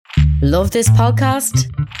Love this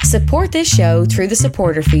podcast? Support this show through the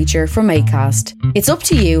supporter feature from Acast. It's up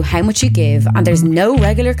to you how much you give and there's no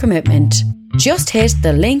regular commitment. Just hit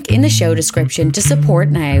the link in the show description to support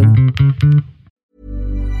now.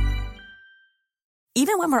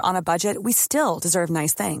 Even when we're on a budget, we still deserve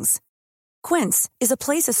nice things. Quince is a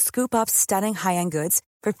place to scoop up stunning high-end goods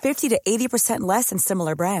for 50 to 80% less than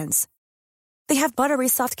similar brands. They have buttery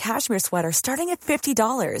soft cashmere sweaters starting at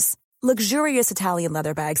 $50, luxurious Italian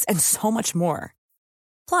leather bags, and so much more.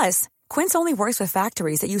 Plus, Quince only works with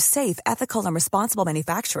factories that use safe, ethical, and responsible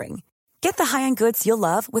manufacturing. Get the high-end goods you'll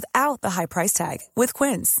love without the high price tag with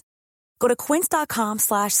Quince. Go to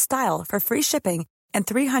quince.com/style for free shipping and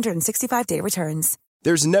 365-day returns.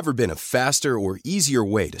 There's never been a faster or easier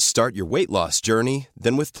way to start your weight loss journey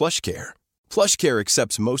than with PlushCare. PlushCare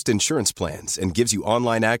accepts most insurance plans and gives you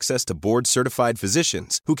online access to board-certified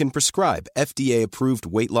physicians who can prescribe FDA-approved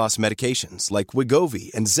weight loss medications like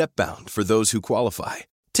Wegovy and Zepbound for those who qualify.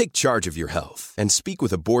 Take charge of your health and speak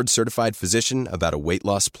with a board-certified physician about a weight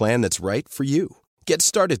loss plan that's right for you. Get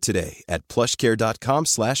started today at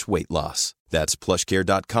plushcare.com/weight-loss. That's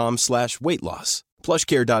plushcare.com/weight-loss.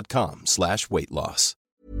 plushcare.com/weight-loss.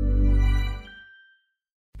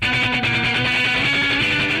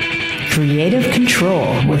 Creative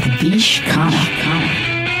Control with Vish Khanna.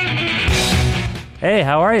 Hey,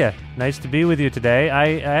 how are you? Nice to be with you today.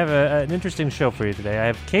 I have an interesting show for you today. I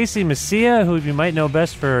have Casey Messia, who you might know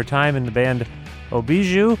best for her time in the band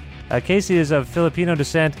Obiju. Casey is of Filipino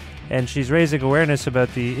descent, and she's raising awareness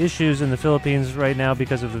about the issues in the Philippines right now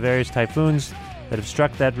because of the various typhoons that have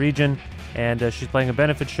struck that region, and she's playing a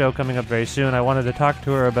benefit show coming up very soon. I wanted to talk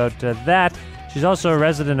to her about that. She's also a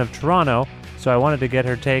resident of Toronto, so I wanted to get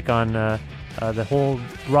her take on the whole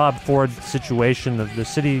Rob Ford situation, the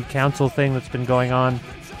city council thing that's been going on.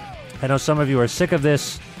 I know some of you are sick of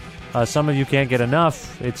this. Some of you can't get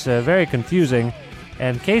enough. It's very confusing.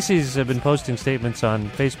 And Casey's been posting statements on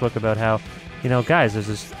Facebook about how, guys,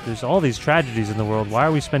 there's all these tragedies in the world. Why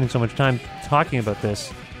are we spending so much time talking about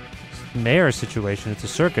this mayor situation? It's a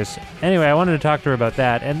circus. Anyway, I wanted to talk to her about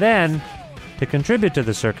that. And then, to contribute to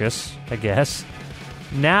the circus, I guess,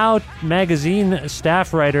 Now magazine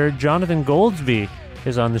staff writer Jonathan Goldsby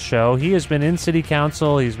is on the show. He has been in city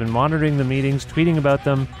council. He's been monitoring the meetings, tweeting about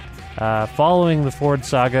them, following the Ford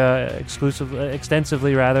saga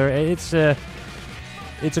extensively. It's a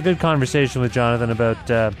good conversation with Jonathan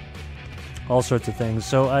about all sorts of things.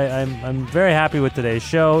 So I'm very happy with today's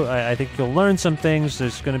show. I think you'll learn some things.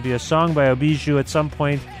 There's going to be a song by Obiju at some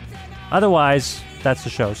point. Otherwise, that's the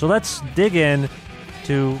show. So let's dig in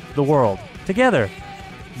to the world together.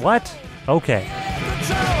 What? Okay.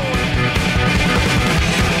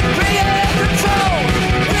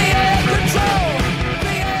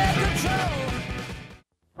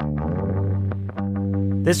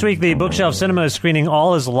 This week, the Bookshelf Cinema is screening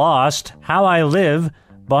All Is Lost, How I Live,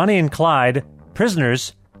 Bonnie and Clyde,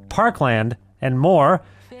 Prisoners, Parkland, and more.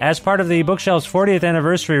 As part of the Bookshelf's 40th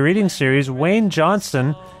anniversary reading series, Wayne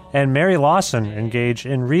Johnston and Mary Lawson engage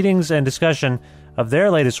in readings and discussion of their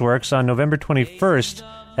latest works on November 21st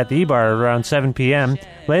at the E-Bar around 7 p.m.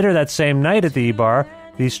 Later that same night at the E-Bar,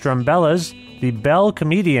 the Strumbellas, the Bell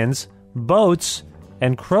Comedians, Boats,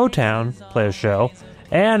 and Crowtown play a show.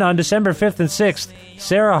 And on December 5th and 6th,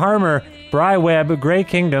 Sarah Harmer, Bry Webb, Grey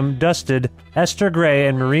Kingdom, Dusted, Esther Gray,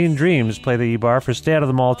 and Marine Dreams play the E-Bar for Stay Out of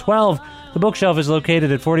the Mall 12. The Bookshelf is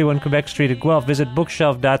located at 41 Quebec Street at Guelph. Visit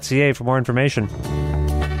bookshelf.ca for more information.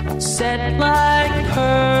 Set like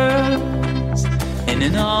pearls in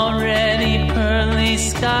an already pearly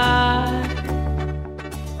sky.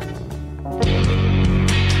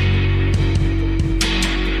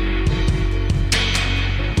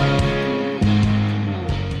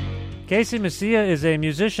 Casey Messia is a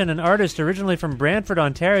musician and artist originally from Brantford,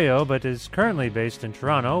 Ontario, but is currently based in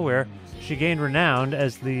Toronto, where she gained renown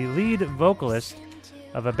as the lead vocalist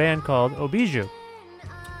of a band called Obiju.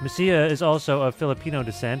 Messia is also of Filipino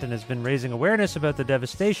descent and has been raising awareness about the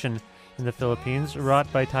devastation in the Philippines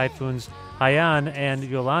wrought by typhoons Haiyan and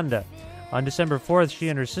Yolanda. On December 4th, she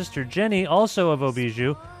and her sister Jenny, also of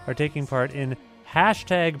Obiju, are taking part in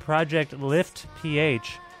Project Lift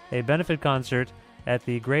PH, a benefit concert at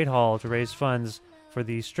the Great Hall to raise funds for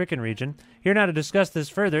the stricken region. Here now to discuss this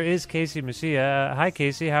further is Casey Messia. Hi,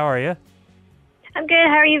 Casey. How are you? I'm good.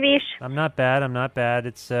 How are you, Vish? I'm not bad.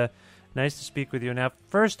 It's nice to speak with you. Now,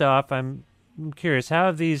 first off, I'm curious, how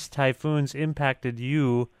have these typhoons impacted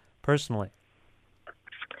you personally?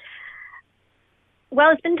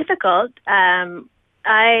 Well, it's been difficult.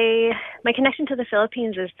 My connection to the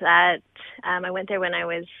Philippines is that I went there when I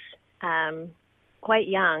was quite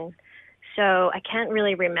young. So I can't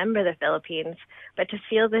really remember the Philippines, but to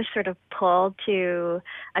feel this sort of pull to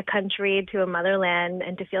a country, to a motherland,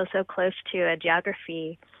 and to feel so close to a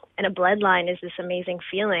geography and a bloodline is this amazing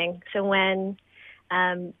feeling. So when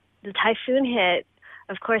the typhoon hit,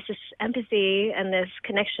 of course, this empathy and this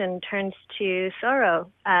connection turns to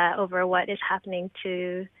sorrow over what is happening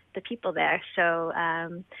to the people there. So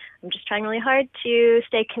I'm just trying really hard to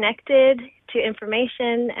stay connected to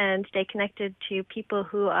information and stay connected to people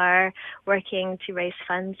who are working to raise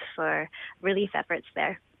funds for relief efforts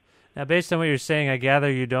there. Now, based on what you're saying, I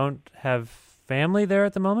gather you don't have family there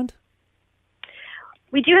at the moment?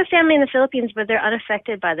 We do have family in the Philippines, but they're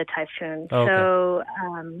unaffected by the typhoon. Oh, okay.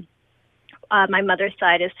 So my mother's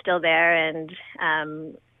side is still there, and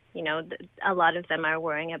a lot of them are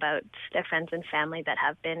worrying about their friends and family that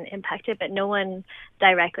have been impacted, but no one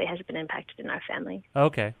directly has been impacted in our family.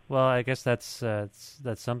 Okay. Well, I guess that's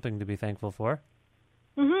something to be thankful for.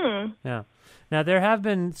 Mm-hmm. Yeah. Now, there have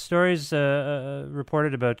been stories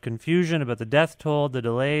reported about confusion, about the death toll, the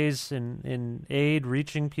delays in aid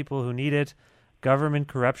reaching people who need it, government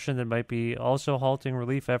corruption that might be also halting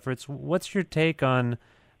relief efforts. What's your take on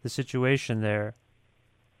the situation there?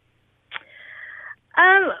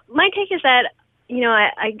 My take is that,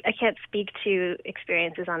 I can't speak to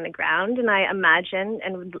experiences on the ground, and I imagine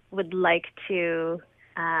and would like to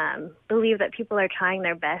believe that people are trying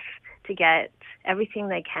their best to get everything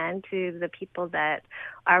they can to the people that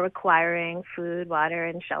are requiring food, water,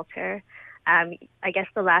 and shelter. I guess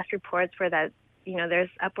the last reports were that, there's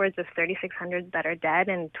upwards of 3,600 that are dead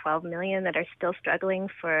and 12 million that are still struggling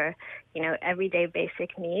for, everyday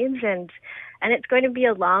basic needs. And it's going to be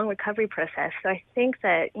a long recovery process. So I think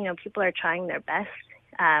that, people are trying their best.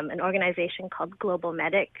 An organization called Global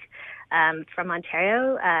Medic from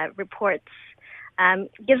Ontario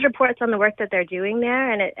gives reports on the work that they're doing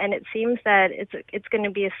there. And it seems that it's going to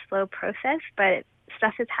be a slow process, but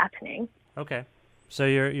stuff is happening. Okay. So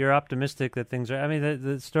you're optimistic that things are, I mean,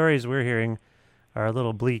 the stories we're hearing are a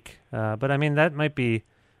little bleak. But I mean, that might be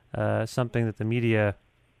something that the media,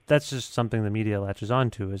 that's just something the media latches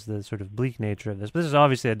onto, is the sort of bleak nature of this. But this is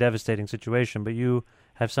obviously a devastating situation, but you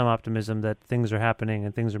have some optimism that things are happening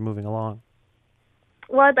and things are moving along.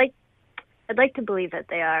 Well, I'd like to believe that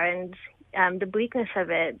they are. And the bleakness of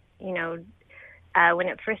it, when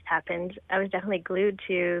it first happened, I was definitely glued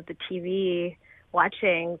to the TV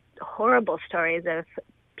watching horrible stories of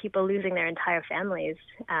people losing their entire families.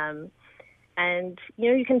 And,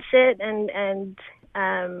 you can sit and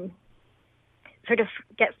sort of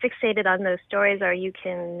get fixated on those stories, or you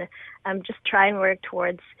can just try and work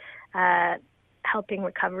towards helping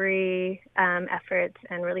recovery efforts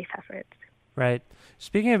and relief efforts. Right.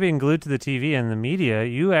 Speaking of being glued to the TV and the media,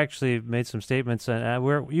 you actually made some statements.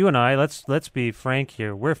 You and I, let's be frank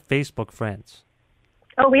here, we're Facebook friends.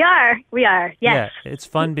 Oh, we are. Yes. Yeah, it's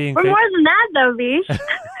fun being. We're more than that, though, Vish.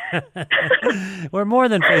 We're more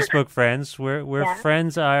than Facebook friends. We're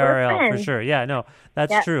friends IRL, we're friends. For sure. Yeah, no,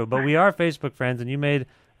 that's true. But we are Facebook friends, and you made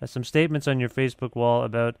some statements on your Facebook wall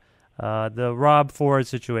about the Rob Ford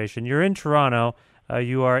situation. You're in Toronto.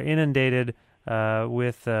 You are inundated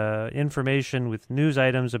with information, with news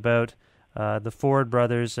items about the Ford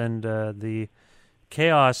brothers and the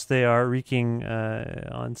chaos they are wreaking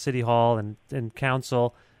on City Hall and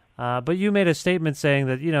Council. But you made a statement saying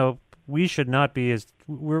that, we should not be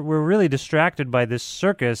we're really distracted by this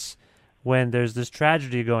circus when there's this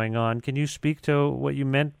tragedy going on. Can you speak to what you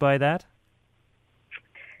meant by that?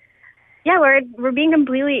 Yeah, we're being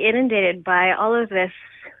completely inundated by all of this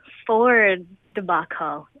Ford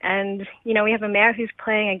debacle. And, we have a mayor who's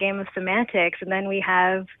playing a game of semantics, and then we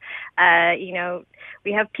have,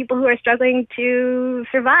 we have people who are struggling to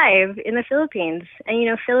survive in the Philippines.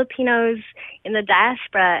 And, Filipinos in the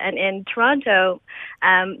diaspora and in Toronto,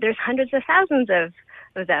 there's hundreds of thousands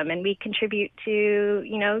of them, and we contribute to,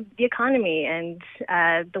 the economy and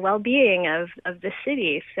the well-being of the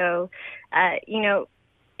city. So,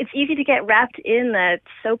 it's easy to get wrapped in the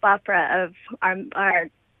soap opera of our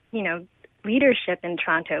leadership in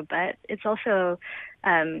Toronto, but it's also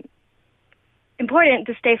important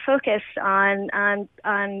to stay focused on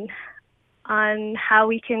how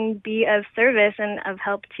we can be of service and of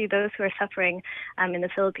help to those who are suffering in the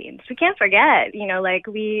Philippines. We can't forget,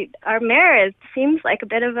 our mayor seems like a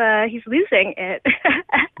bit of he's losing it.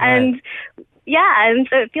 And and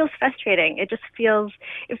so it feels frustrating. It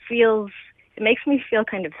makes me feel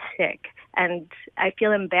kind of sick, and I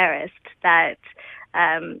feel embarrassed that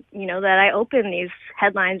that I open these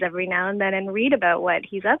headlines every now and then and read about what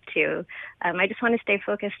he's up to. I just want to stay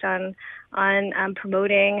focused on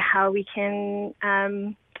promoting how we can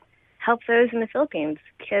help those in the Philippines,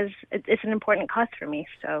 because it's an important cause for me.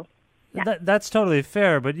 So. Yeah. That's totally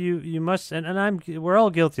fair, but you must, and we're all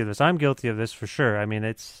guilty of this. I'm guilty of this for sure. I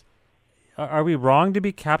mean, are we wrong to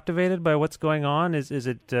be captivated by what's going on? Is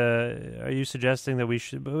it? Are you suggesting that we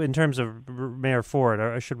should, in terms of Mayor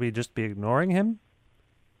Ford, should we just be ignoring him?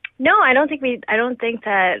 No, I don't think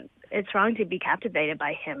that it's wrong to be captivated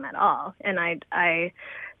by him at all. And I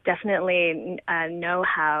definitely know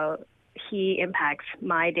how he impacts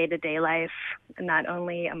my day-to-day life, not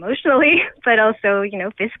only emotionally, but also,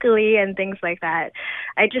 fiscally and things like that.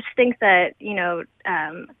 I just think that,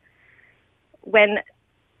 when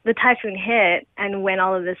the typhoon hit and when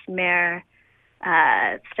all of this mayor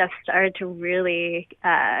stuff started to really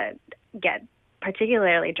get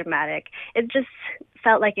particularly dramatic, it just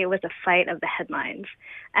felt like it was a fight of the headlines.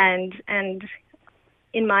 And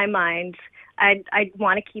in my mind, I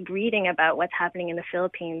want to keep reading about what's happening in the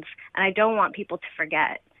Philippines, and I don't want people to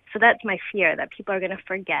forget. So that's my fear, that people are going to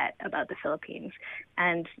forget about the Philippines.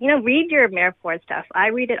 And, read your Mayor Ford stuff. I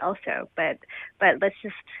read it also, but let's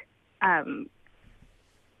just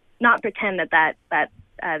not pretend that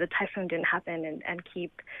the typhoon didn't happen, and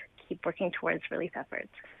keep working towards relief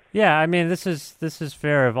efforts. Yeah, I mean, this is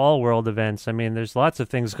fair of all world events. I mean, there's lots of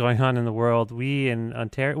things going on in the world. We in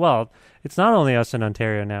Ontario, well, it's not only us in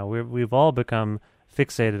Ontario now. We've all become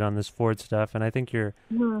fixated on this Ford stuff, and I think you're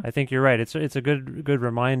right. It's a good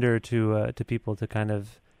reminder to people to kind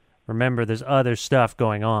of remember there's other stuff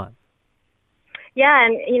going on. Yeah,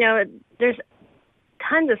 and there's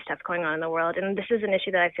tons of stuff going on in the world, and this is an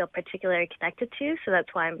issue that I feel particularly connected to, so that's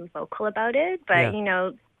why I'm vocal about it. But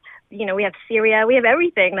we have Syria, we have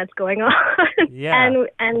everything that's going on. Yeah.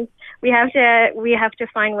 and we have to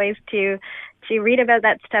find ways to read about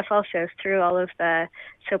that stuff also through all of the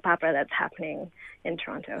soap opera that's happening in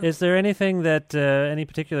Toronto. Is there anything that any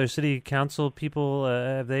particular city council people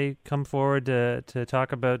have they come forward to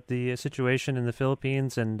talk about the situation in the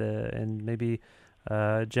Philippines and maybe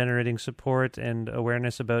generating support and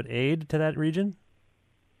awareness about aid to that region?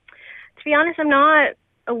 To be honest, I'm not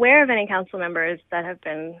aware of any council members that have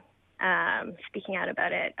been speaking out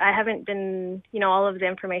about it. I haven't been, all of the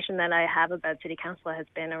information that I have about city council has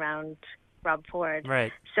been around Rob Ford.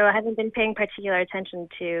 Right. So I haven't been paying particular attention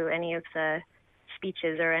to any of the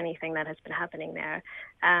speeches or anything that has been happening there.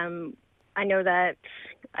 I know that,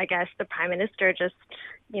 I guess, the Prime Minister just,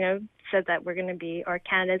 said that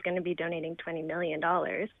Canada is going to be donating $20 million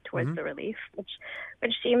towards the relief,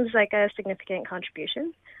 which seems like a significant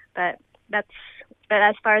contribution. But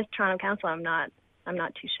as far as Toronto Council, I'm not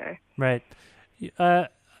too sure. Right.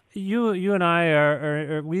 You and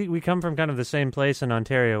I we come from kind of the same place in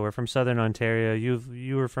Ontario. We're from Southern Ontario.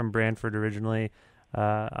 You were from Brantford originally.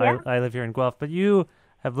 Yeah. I live here in Guelph, but you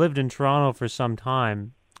have lived in Toronto for some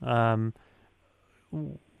time. In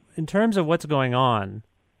terms of what's going on,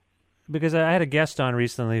 because I had a guest on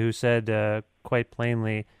recently who said quite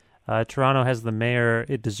plainly, Toronto has the mayor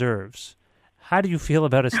it deserves. How do you feel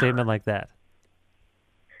about a statement like that?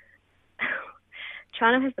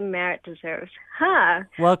 Toronto has the mayor it deserves. Huh.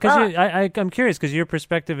 Well, because I'm curious, because your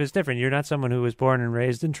perspective is different. You're not someone who was born and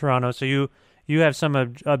raised in Toronto, so you have some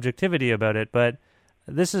objectivity about it. But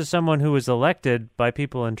this is someone who was elected by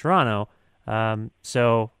people in Toronto.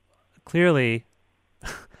 So clearly,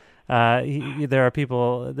 there are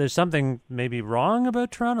people. There's something maybe wrong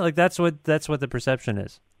about Toronto. Like that's what the perception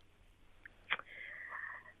is.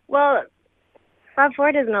 Well, Rob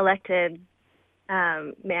Ford is an elected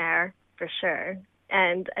mayor for sure.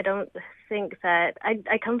 And I don't think that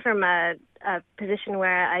I come from a position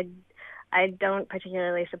where I don't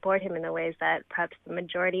particularly support him in the ways that perhaps the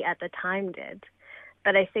majority at the time did.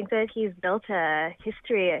 But I think that he's built a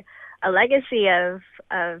history, a legacy of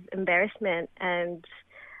embarrassment and,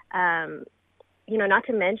 not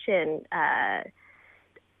to mention,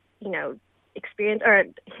 experience, or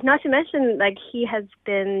not to mention, like, he has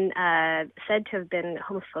been said to have been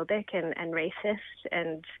homophobic and racist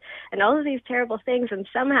and all of these terrible things, and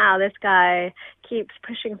somehow this guy keeps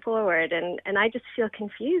pushing forward, and I just feel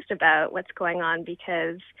confused about what's going on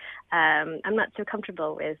because I'm not so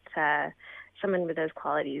comfortable with someone with those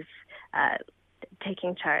qualities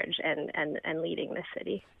taking charge and leading the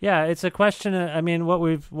city. Yeah, it's a question. I mean,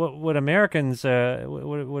 what Americans,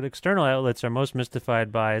 what external outlets are most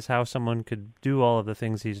mystified by is how someone could do all of the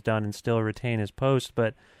things he's done and still retain his post.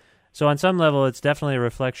 But so on some level, it's definitely a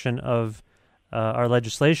reflection of our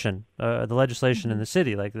legislation, the legislation in the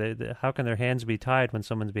city. Like, how can their hands be tied when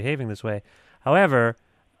someone's behaving this way? However,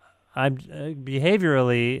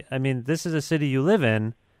 behaviorally, I mean, this is a city you live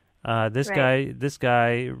in. This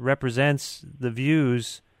guy represents the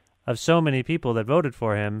views of so many people that voted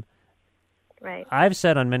for him. Right. I've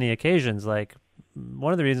said on many occasions, like,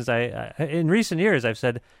 one of the reasons in recent years I've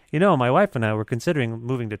said, my wife and I were considering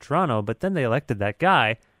moving to Toronto, but then they elected that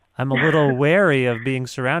guy. I'm a little wary of being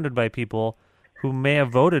surrounded by people who may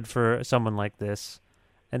have voted for someone like this.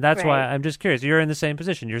 And that's why I'm just curious. You're in the same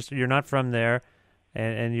position. You're not from there,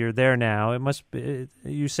 and you're there now. It must be,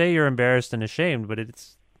 you say you're embarrassed and ashamed, but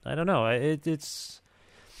it's, I don't know. It's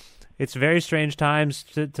very strange times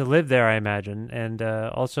to live there, I imagine. And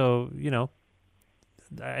also,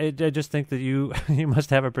 I just think that you must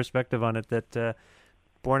have a perspective on it that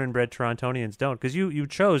born and bred Torontonians don't, because you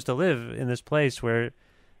chose to live in this place where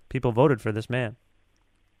people voted for this man.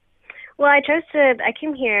 Well, I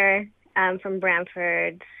came here from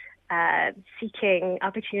Brantford seeking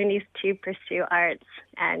opportunities to pursue arts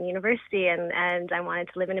and university, and I wanted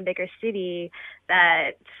to live in a bigger city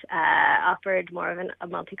that offered more of a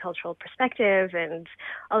multicultural perspective and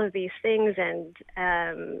all of these things. And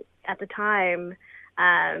at the time,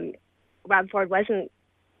 Rob Ford wasn't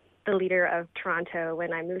the leader of Toronto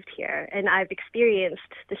when I moved here, and I've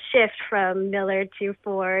experienced the shift from Miller to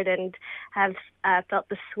Ford and have felt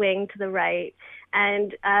the swing to the right,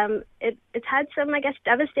 and it's had some, I guess,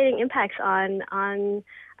 devastating impacts on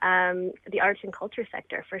the arts and culture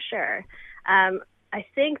sector for sure. I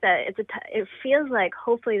think that it feels like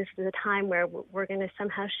hopefully this is a time where we're going to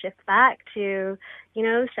somehow shift back to,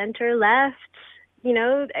 center left.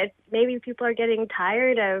 Maybe people are getting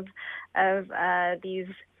tired of these.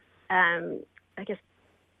 I guess,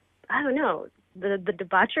 I don't know, the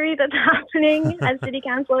debauchery that's happening at City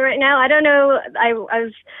Council right now. I don't know. I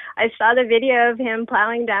saw the video of him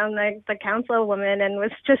plowing down the councilwoman and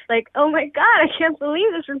was just like, oh my God, I can't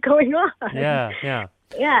believe this is going on. Yeah. Yeah.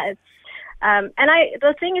 It's,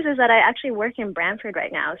 the thing is that I actually work in Brantford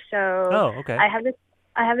right now. So okay. I have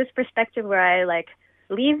this perspective where I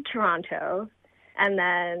leave Toronto and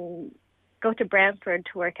then go to Brantford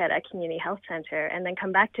to work at a community health center and then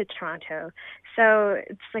come back to Toronto. So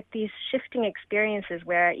it's like these shifting experiences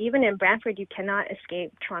where even in Brantford, you cannot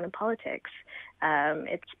escape Toronto politics.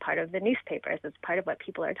 It's part of the newspapers. It's part of what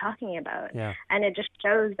people are talking about. Yeah. And it just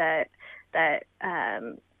shows that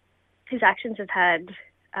his actions have had,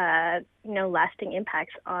 lasting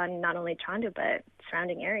impacts on not only Toronto, but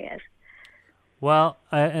surrounding areas. Well,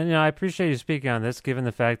 I appreciate you speaking on this, given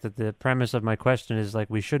the fact that the premise of my question is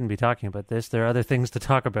we shouldn't be talking about this. There are other things to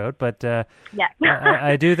talk about, but yeah.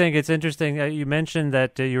 I do think it's interesting. You mentioned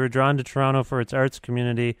that you were drawn to Toronto for its arts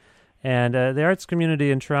community, and the arts community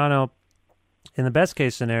in Toronto, in the best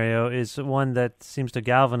case scenario, is one that seems to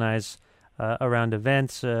galvanize around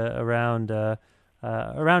events, around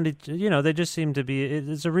each, they just seem to be.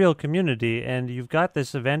 It's a real community, and you've got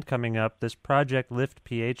this event coming up, this Project Lift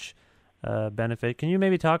PH. Benefit. Can you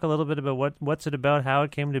maybe talk a little bit about what's it about, how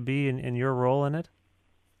it came to be, and your role in it?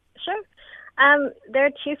 Sure. There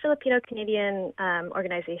are two Filipino-Canadian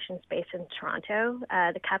organizations based in Toronto,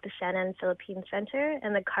 the Kapisanan Philippine Center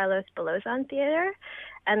and the Carlos Balozan Theater,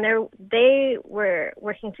 and they were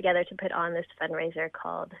working together to put on this fundraiser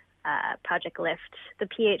called Project Lift. The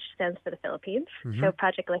PH stands for the Philippines, so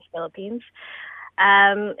Project Lift Philippines.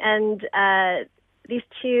 And these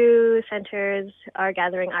two centers are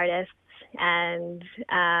gathering artists and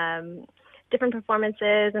different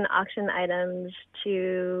performances and auction items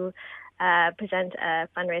to present a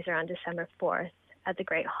fundraiser on December 4th at the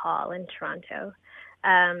Great Hall in Toronto.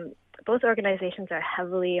 Both organizations are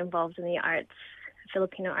heavily involved in the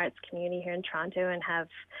Filipino arts community here in Toronto, and have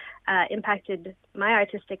impacted my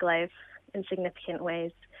artistic life in significant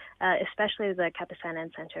ways, especially the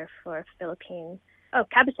Kapisanan Center for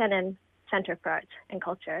Kapisanan Center for Arts and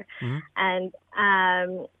Culture. And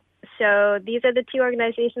so these are the two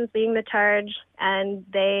organizations leading the charge, and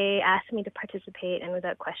they asked me to participate, and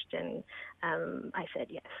without question, I said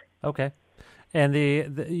yes. Okay. And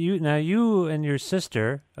you and your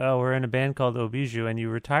sister were in a band called Obiju, and you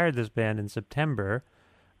retired this band in September.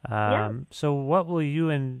 So what will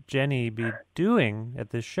you and Jenny be doing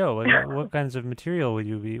at this show? What kinds of material will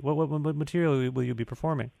you be? What material will you be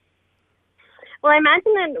performing? Well, I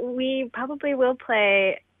imagine that we probably will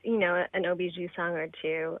play, an Obiju song or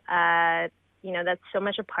two. That's so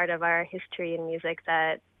much a part of our history in music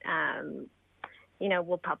that,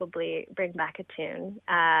 we'll probably bring back a tune.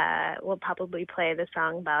 We'll probably play the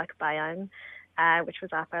song Balak Bayan, which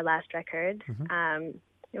was off our last record.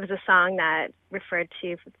 It was a song that referred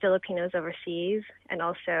to Filipinos overseas, and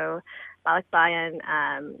also Balak Bayan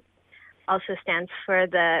also stands for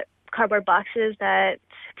the cardboard boxes that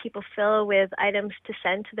people fill with items to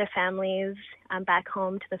send to their families back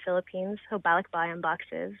home to the Philippines, so Balak Bayan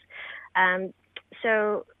boxes.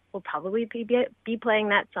 So we'll probably be playing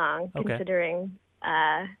that song, considering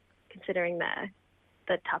the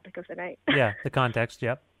topic of the night. Yeah, the context,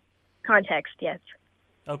 yep. Context, yes.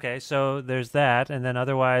 Okay, so there's that, and then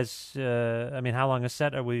otherwise, how long a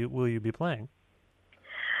set will you be playing?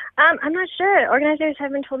 I'm not sure. Organizers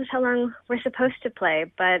haven't told us how long we're supposed to play,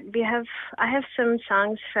 but I have some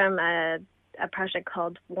songs from a project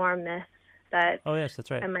called War Myth that Oh yes,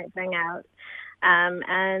 that's right. I might bring out.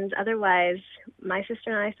 And otherwise, my sister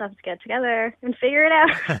and I still have to get together and figure it out.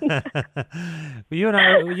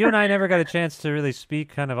 Well, you and I never got a chance to really speak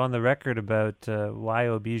kind of on the record about why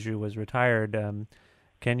Obiju was retired.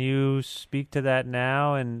 Can you speak to that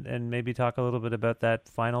now and maybe talk a little bit about that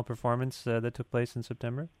final performance that took place in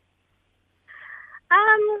September?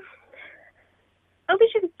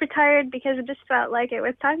 Obiju retired because it just felt like it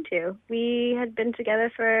was time to. We had been together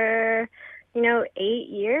for, 8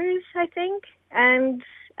 years, I think. And,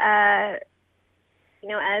 as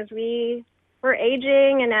we were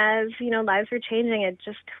aging and as, lives were changing, it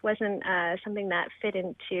just wasn't something that fit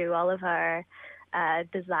into all of our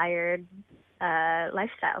desired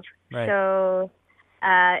lifestyles. Right. So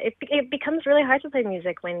it becomes really hard to play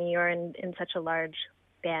music when you're in such a large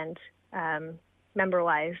band,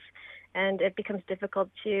 member-wise. And it becomes difficult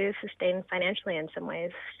to sustain financially in some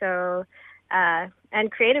ways. So,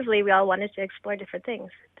 and creatively, we all wanted to explore different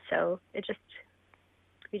things. So we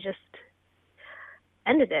just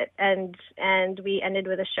ended it, and we ended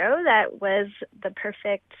with a show that was the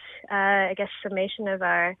perfect, summation of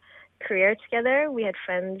our career together. We had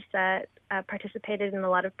friends that participated in a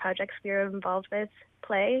lot of projects we were involved with,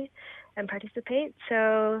 play and participate.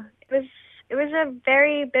 So it was a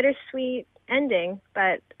very bittersweet ending,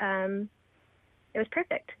 but it was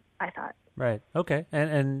perfect, I thought. Right. Okay.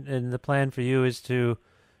 And the plan for you is to.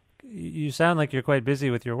 You sound like you're quite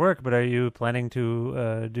busy with your work, but are you planning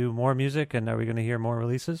to do more music, and are we going to hear more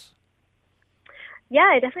releases?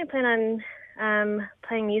 Yeah, I definitely plan on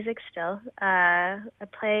playing music still. I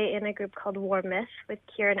play in a group called War Myth with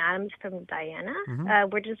Kieran Adams from Diana. Mm-hmm.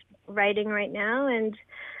 We're just writing right now,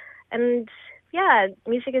 and yeah,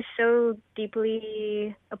 music is so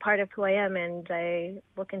deeply a part of who I am, and I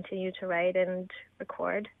will continue to write and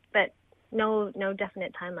record, but no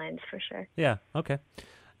definite timelines for sure. Yeah, okay.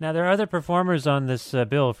 Now, there are other performers on this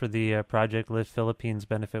bill for the Project Lift Philippines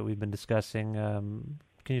benefit we've been discussing.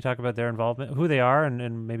 Can you talk about their involvement, who they are,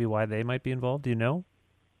 and maybe why they might be involved? Do you know?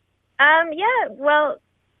 Yeah, well,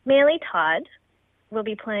 Maylee Todd will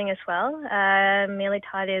be playing as well. Maylee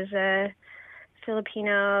Todd is a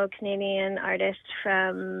Filipino-Canadian artist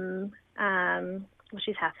from,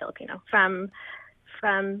 she's half Filipino, from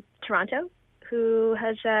Toronto, who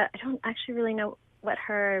has, I don't actually really know what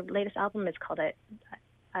her latest album is called.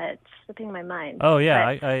 It's slipping my mind. Oh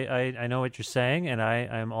yeah, but I know what you're saying, and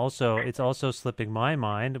it's also slipping my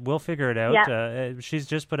mind. We'll figure it out. Yeah. She's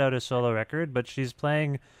just put out a solo record, but she's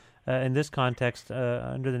playing in this context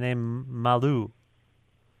under the name Malu.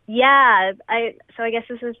 Yeah, I guess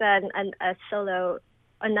this is a solo,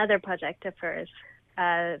 another project of hers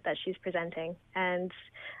that she's presenting, and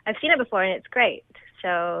I've seen it before, and it's great.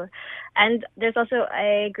 So, and there's also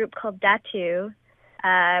a group called Datu,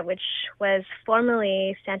 which was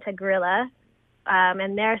formerly Santa Gorilla,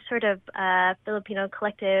 and they're sort of a Filipino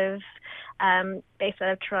collective based out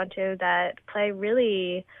of Toronto that play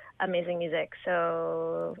really amazing music.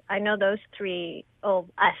 So I know those three,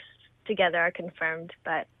 us together, are confirmed,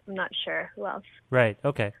 but I'm not sure who else. Right.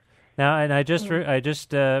 Okay. Now, and I just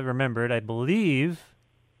remembered. I believe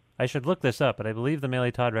I should look this up, but I believe the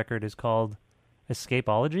Maylee Todd record is called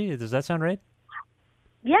Escapology. Does that sound right?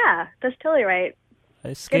 Yeah, that's totally right.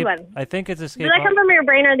 Good one. I think it's Escape. Did that come from your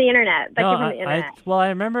brain or the internet? That no, came from the internet. I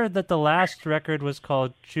remember that the last record was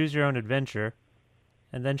called Choose Your Own Adventure,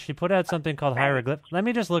 and then she put out something called Hieroglyph. Let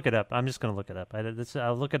me just look it up. I'm just going to look it up.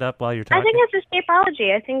 I'll look it up while you're talking. I think it's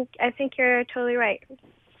Escapology. I think you're totally right.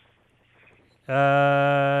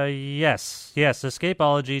 Yes,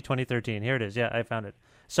 Escapology 2013. Here it is. Yeah, I found it.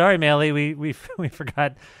 Sorry, Maylee, we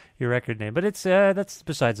forgot your record name, but it's that's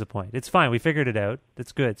besides the point. It's fine. We figured it out.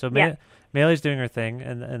 It's good. So yeah. Maylee's doing her thing,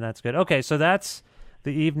 and that's good. Okay, so that's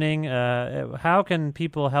the evening. How can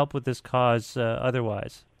people help with this cause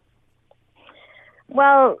otherwise?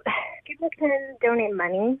 Well, people can donate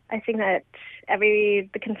money. I think that the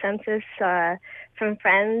consensus from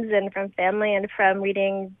friends and from family and from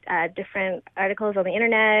reading different articles on the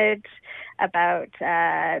internet about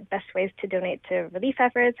best ways to donate to relief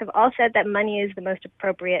efforts have all said that money is the most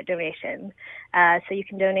appropriate donation. So you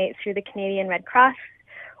can donate through the Canadian Red Cross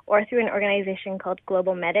or through an organization called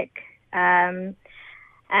Global Medic. And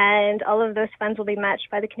all of those funds will be matched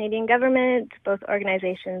by the Canadian government. Both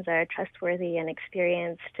organizations are trustworthy and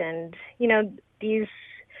experienced. And, these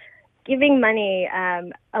giving money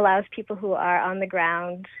allows people who are on the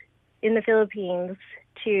ground in the Philippines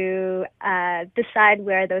to decide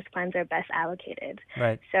where those funds are best allocated.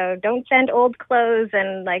 Right. So don't send old clothes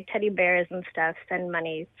and like teddy bears and stuff. Send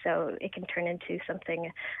money so it can turn into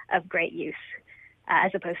something of great use,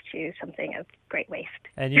 as opposed to something of great waste.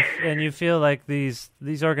 And you feel like these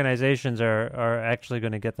organizations are actually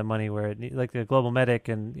going to get the money where it like the Global Medic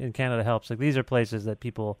and Canada Helps. Like these are places that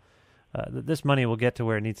people this money will get to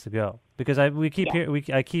where it needs to go. Because I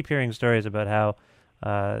keep hearing stories about how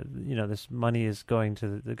this money is going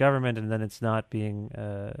to the government and then it's not being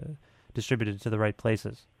distributed to the right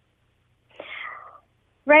places.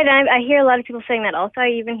 Right. I hear a lot of people saying that also. I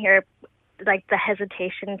even hear like the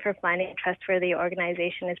hesitation for finding a trustworthy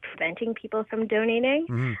organization is preventing people from donating.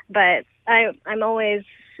 Mm-hmm. But I'm always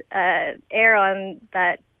err on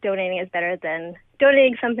that donating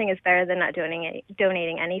something is better than not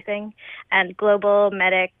donating anything. And Global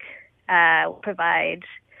Medic will provide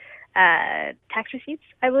tax receipts,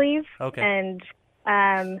 I believe. Okay. And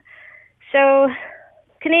so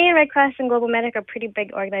Canadian Red Cross and Global Medic are pretty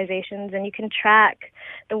big organizations, and you can track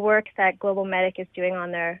the work that Global Medic is doing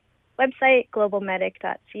on their website,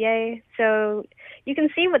 globalmedic.ca. So you can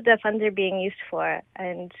see what the funds are being used for,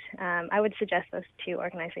 and I would suggest those two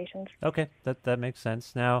organizations. Okay, that makes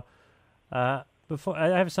sense. Now, before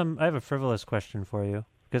I have a frivolous question for you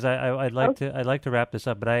because I'd like to wrap this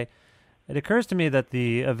up, but it occurs to me that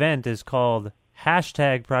the event is called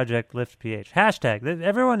 #ProjectLiftPH. Hashtag.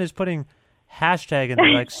 Everyone is putting hashtag in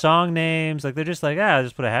their like song names. Like they're just like, I'll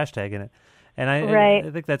just put a hashtag in it. And I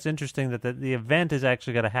think that's interesting that the event has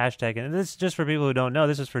actually got a hashtag in it. And this is just for people who don't know.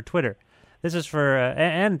 This is for Twitter. This is for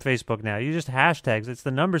and Facebook now. You just hashtags. It's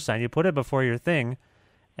the number sign. You put it before your thing,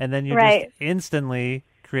 and then you just instantly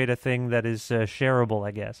create a thing that is shareable,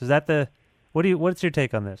 I guess. Is that what's your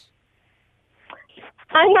take on this?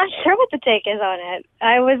 I'm not sure what the take is on it.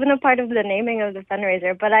 I wasn't a part of the naming of the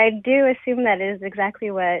fundraiser, but I do assume that is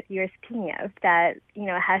exactly what you're speaking of, that, a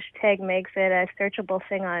hashtag makes it a searchable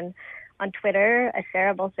thing on Twitter, a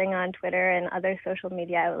shareable thing on Twitter and other social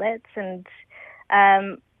media outlets. And,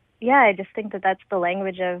 I just think that that's the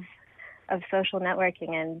language of social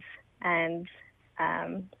networking, and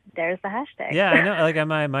there's the hashtag. Yeah, I know. Like,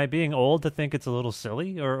 am I being old to think it's a little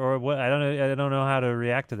silly, or what? I don't know how to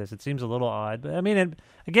react to this. It seems a little odd, but I mean, it,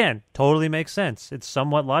 again, totally makes sense. It's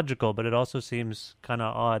somewhat logical, but it also seems kind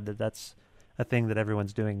of odd that that's a thing that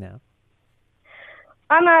everyone's doing now.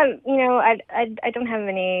 I'm not. I don't have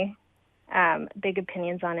any big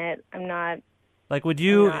opinions on it. I'm not. Like, would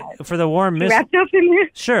you for the Warm Mist? Wrapped up in this?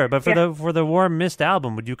 Sure, but for the Warm Mist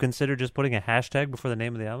album, would you consider just putting a hashtag before the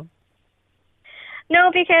name of the album?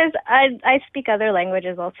 No, because I speak other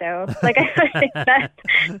languages also. Like I think the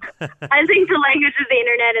language of the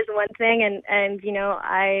internet is one thing, and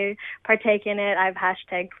I partake in it. I've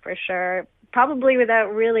hashtagged for sure, probably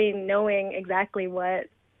without really knowing exactly what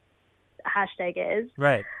a hashtag is.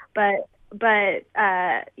 Right. But like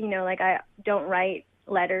I don't write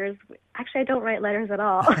letters. Actually, I don't write letters at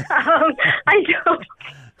all. I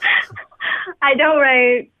don't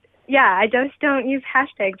write. Yeah, I just don't use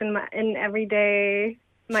hashtags in everyday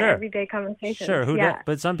everyday conversation. Sure, who does?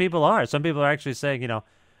 But some people are. Some people are actually saying,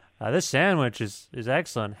 this sandwich is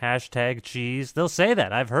excellent. Hashtag cheese. They'll say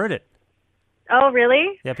that. I've heard it. Oh,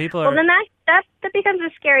 really? Yeah, people are. Well, then that becomes a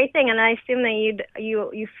scary thing, and I assume that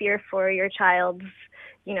you fear for your child's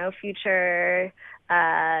future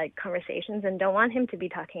conversations and don't want him to be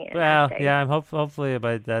talking in hashtags. Yeah, I'm hopefully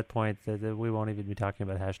by that point that we won't even be talking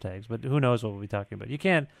about hashtags. But who knows what we'll be talking about? You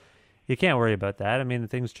can't worry about that. I mean,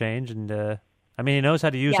 things change, and he knows how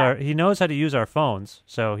to use our phones.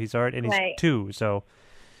 So he's 2. So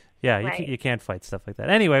yeah, you can't fight stuff like that.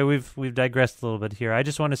 Anyway, we've digressed a little bit here. I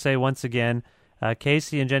just want to say once again,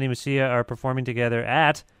 Casey and Jenny Messia are performing together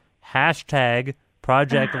at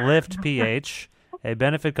 #ProjectLiftPH, a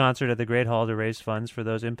benefit concert at the Great Hall to raise funds for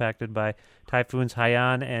those impacted by typhoons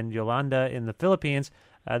Haiyan and Yolanda in the Philippines.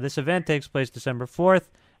 This event takes place December 4th.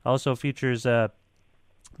 Also features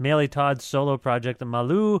Meili Todd's solo project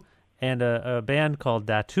Malu and a band called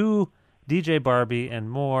Datu, DJ Barbie, and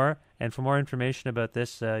more. And for more information about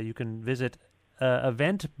this, you can visit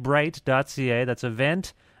eventbrite.ca. That's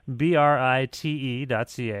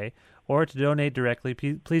eventbrite.ca. Or to donate directly,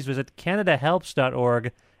 please visit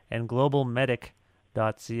canadahelps.org and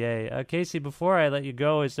globalmedic.ca. Casey, before I let you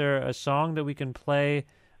go, is there a song that we can play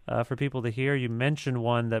for people to hear? You mentioned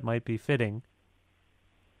one that might be fitting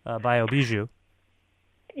by Obiju.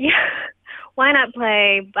 Yeah. Why not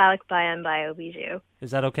play Balak Bayan by Obiju?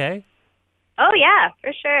 Is that okay? Oh yeah,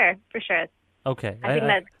 for sure. Okay. I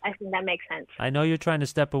think that makes sense. I know you're trying to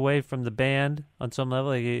step away from the band on some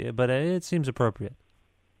level, but it seems appropriate.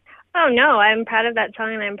 Oh, no, I'm proud of that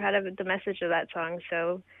song, and I'm proud of the message of that song,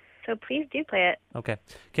 so please do play it. Okay.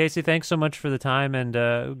 Casey, thanks so much for the time, and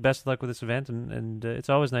best of luck with this event, and it's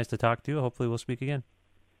always nice to talk to you. Hopefully we'll speak again.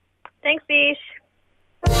 Thanks, Bish.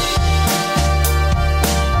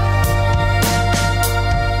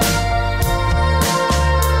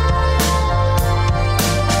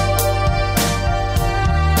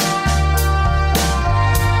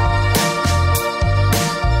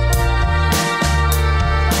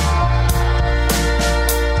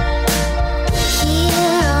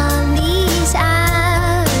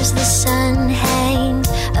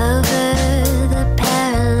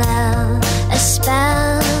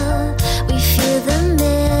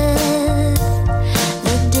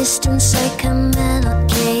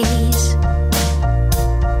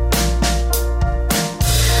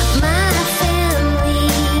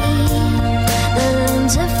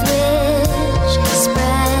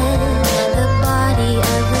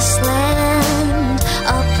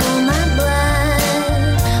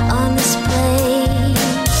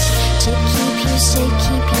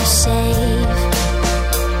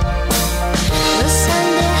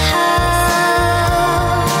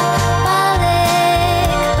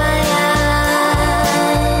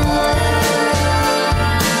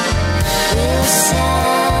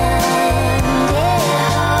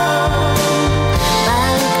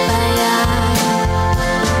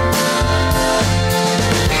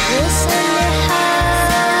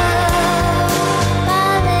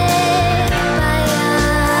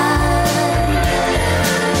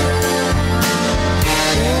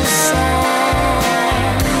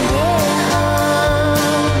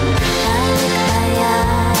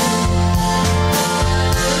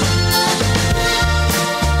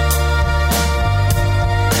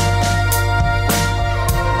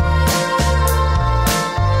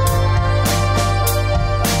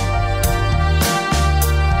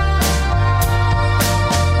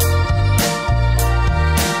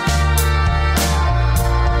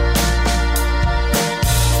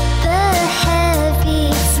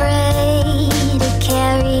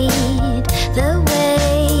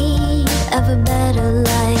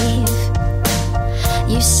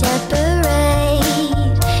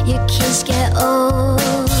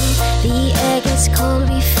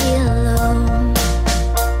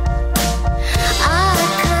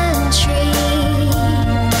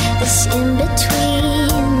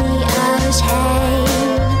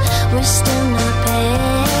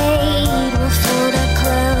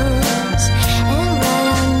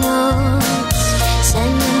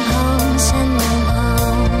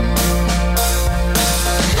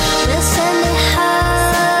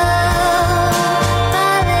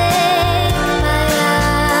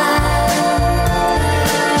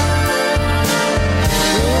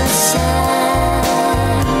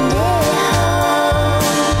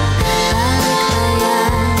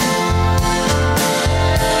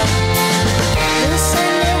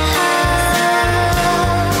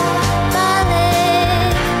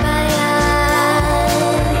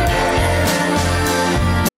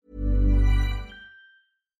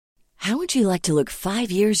 Would you like to look 5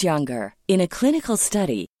 years younger? In a clinical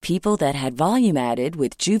study, people that had volume added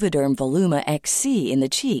with Juvederm Voluma XC in the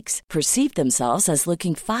cheeks perceived themselves as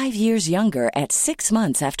looking 5 years younger at 6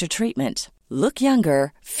 months after treatment. Look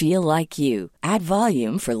younger, feel like you. Add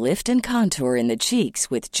volume for lift and contour in the cheeks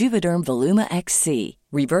with Juvederm Voluma XC.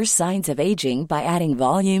 Reverse signs of aging by adding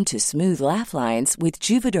volume to smooth laugh lines with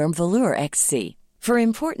Juvederm Volure XC. For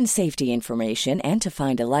important safety information and to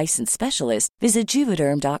find a licensed specialist, visit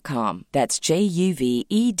Juvederm.com. That's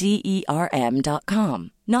JUVEDERM.com.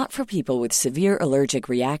 Not for people with severe allergic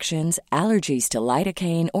reactions, allergies to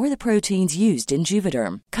lidocaine, or the proteins used in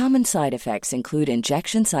Juvederm. Common side effects include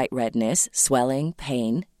injection site redness, swelling,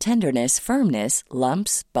 pain, tenderness, firmness,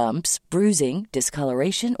 lumps, bumps, bruising,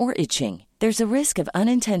 discoloration, or itching. There's a risk of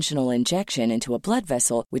unintentional injection into a blood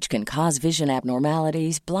vessel, which can cause vision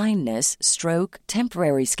abnormalities, blindness, stroke,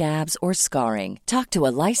 temporary scabs, or scarring. Talk to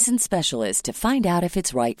a licensed specialist to find out if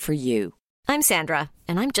it's right for you. I'm Sandra,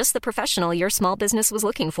 and I'm just the professional your small business was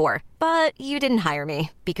looking for. But you didn't hire me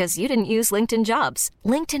because you didn't use LinkedIn Jobs.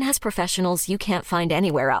 LinkedIn has professionals you can't find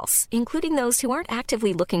anywhere else, including those who aren't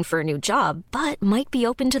actively looking for a new job, but might be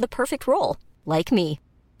open to the perfect role, like me.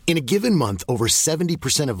 In a given month, over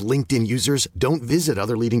 70% of LinkedIn users don't visit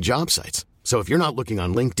other leading job sites. So if you're not looking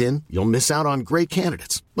on LinkedIn, you'll miss out on great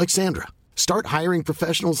candidates like Sandra. Start hiring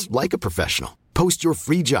professionals like a professional. Post your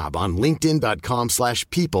free job on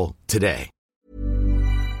linkedin.com/people today.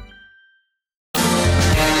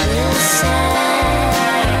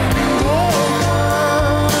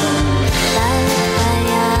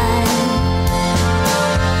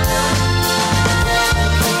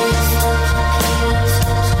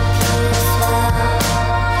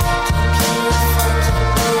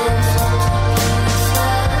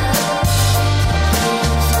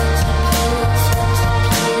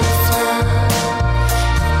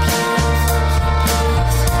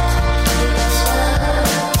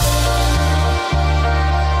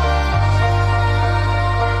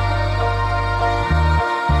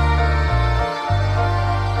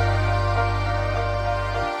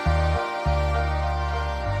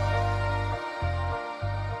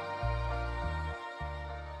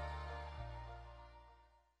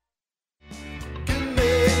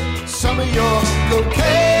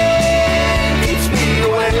 Cocaine keeps me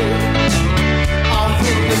awake all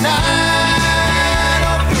through the night,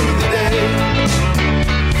 all through the day.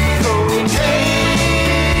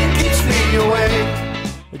 Cocaine keeps me awake.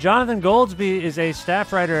 Jonathan Goldsbie is a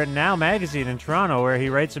staff writer at Now Magazine in Toronto, where he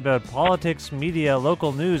writes about politics, media,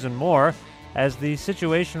 local news, and more. As the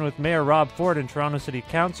situation with Mayor Rob Ford in Toronto City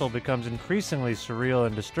Council becomes increasingly surreal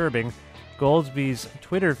and disturbing, Goldsbie's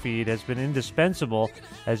Twitter feed has been indispensable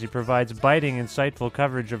as he provides biting, insightful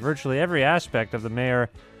coverage of virtually every aspect of the mayor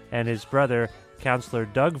and his brother, Councillor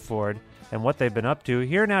Doug Ford, and what they've been up to.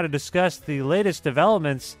 Here now to discuss the latest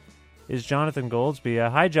developments is Jonathan Goldsbie.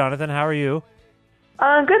 Hi, Jonathan. How are you?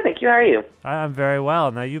 Good, thank you. How are you? I'm very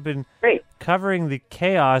well. Now, you've been Great. covering the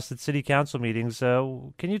chaos at city council meetings.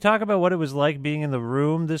 Can you talk about what it was like being in the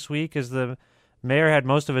room this week as the mayor had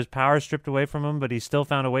most of his power stripped away from him, but he still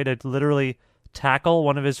found a way to literally tackle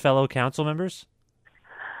one of his fellow council members?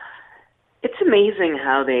 It's amazing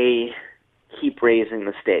how they keep raising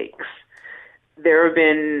the stakes. There have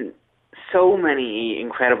been so many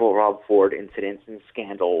incredible Rob Ford incidents and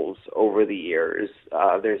scandals over the years.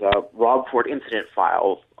 There's a Rob Ford incident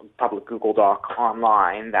file, public Google Doc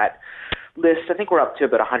online that lists, I think we're up to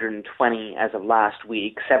about 120 as of last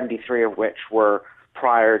week, 73 of which were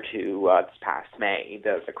prior to this past May,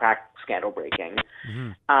 the crack scandal breaking.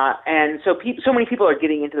 Mm-hmm. And so so many people are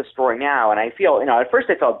getting into the story now, and I feel, at first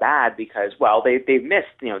I felt bad because, well, they've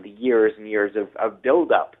missed, the years and years of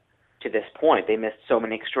build-up to this point. They missed so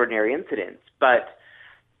many extraordinary incidents. But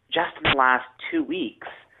just in the last 2 weeks,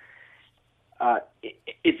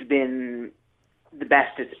 it's been the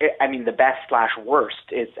best, the best/worst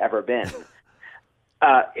it's ever been.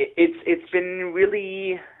 It's been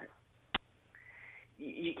really,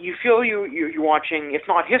 you feel you're watching, if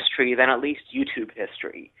not history, then at least YouTube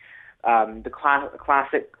history. The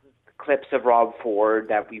classic clips of Rob Ford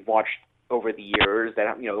that we've watched over the years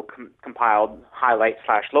that, compiled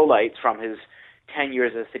highlights/lowlights from his 10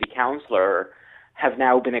 years as city councillor have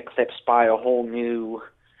now been eclipsed by a whole new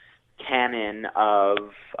canon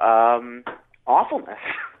of awfulness.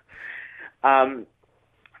 But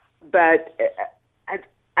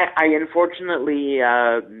I unfortunately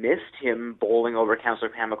missed him bowling over Councillor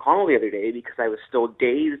Pam McConnell the other day because I was still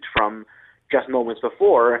dazed from just moments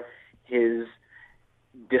before his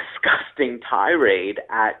disgusting tirade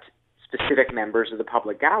at specific members of the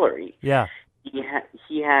public gallery. Yeah.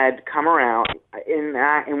 He had come around in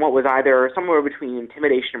what was either somewhere between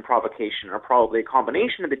intimidation and provocation, or probably a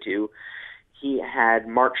combination of the two. He had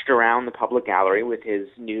marched around the public gallery with his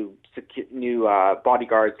new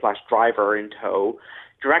bodyguard/driver in tow,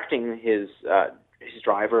 directing his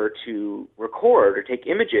driver to record or take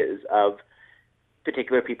images of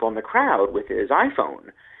particular people in the crowd with his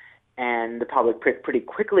iPhone. And the public pretty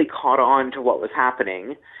quickly caught on to what was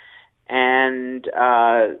happening. And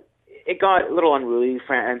it got a little unruly.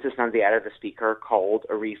 Francis Nunziata, the speaker, called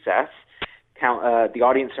a recess. The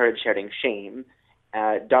audience started shouting shame.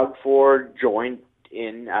 Doug Ford joined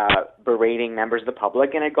in berating members of the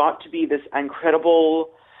public, and it got to be this incredible,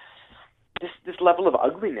 this level of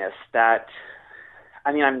ugliness that,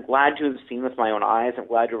 I'm glad to have seen with my own eyes. I'm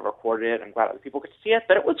glad to have recorded it. I'm glad other people could see it,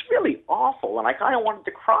 but it was really awful, and I kind of wanted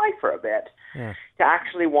to cry for a bit. Yeah. To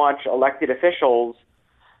actually watch elected officials.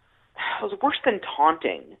 It was worse than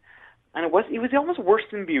taunting, and it was almost worse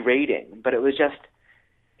than berating, but it was just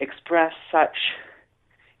express such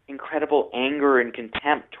incredible anger and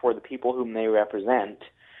contempt toward the people whom they represent,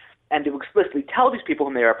 and to explicitly tell these people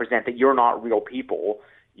whom they represent that you're not real people,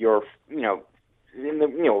 you're, in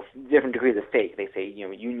the, different degrees of fake. They say,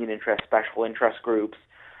 union interest, special interest groups,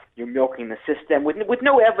 you're milking the system with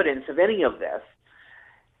no evidence of any of this.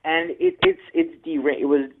 And it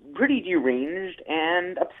was pretty deranged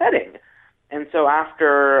and upsetting. And so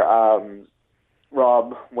after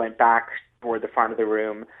Rob went back toward the front of the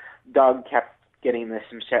room, Doug kept getting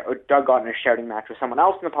Doug got in a shouting match with someone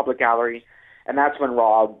else in the public gallery, and that's when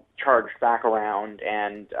Rob charged back around.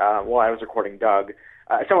 And while I was recording Doug,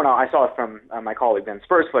 someone else, I saw it from my colleague Ben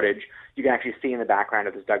Spur's footage. You can actually see in the background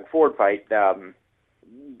of this Doug Ford fight,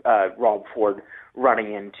 Rob Ford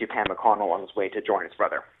running into Pam McConnell on his way to join his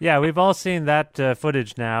brother. Yeah, we've all seen that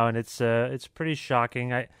footage now, and it's pretty shocking.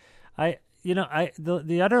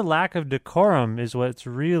 The utter lack of decorum is what's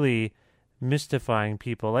really mystifying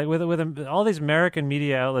people. Like with all these American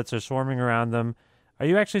media outlets are swarming around them. Are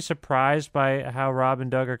you actually surprised by how Rob and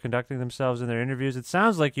Doug are conducting themselves in their interviews? It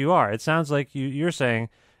sounds like you are. It sounds like you're saying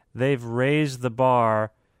they've raised the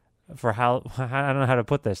bar for how, I don't know how to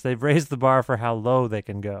put this. They've raised the bar for how low they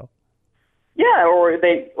can go. Yeah,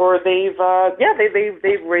 they've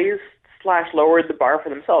raised/lowered the bar for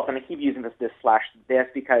themselves. And I keep using this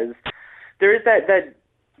because there is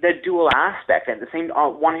that dual aspect. And at the same,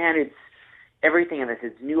 on one hand, it's everything in this.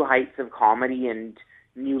 It's new heights of comedy and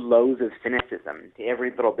new lows of cynicism to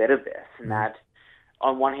every little bit of this. And that,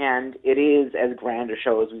 on one hand, it is as grand a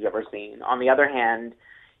show as we've ever seen. On the other hand,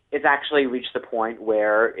 it's actually reached the point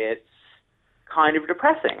where it's kind of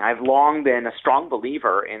depressing. I've long been a strong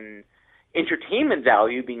believer in entertainment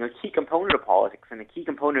value being a key component of politics and a key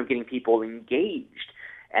component of getting people engaged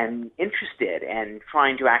and interested and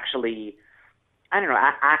trying to actually,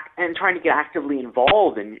 act and trying to get actively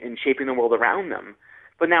involved in shaping the world around them.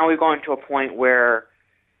 But now we've gone to a point where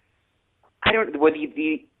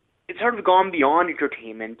it's sort of gone beyond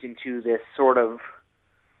entertainment into this sort of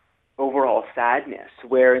overall sadness,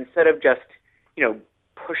 where instead of just,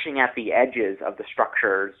 pushing at the edges of the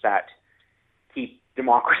structures that keep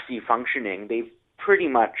democracy functioning, they've pretty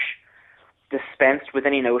much dispensed with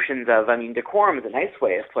any notions of, decorum is a nice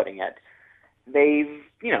way of putting it.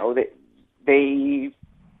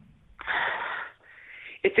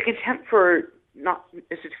 It's a contempt for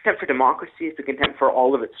democracy, it's a contempt for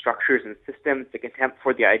all of its structures and systems, it's a contempt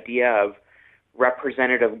for the idea of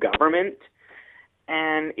representative government,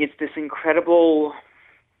 and it's this incredible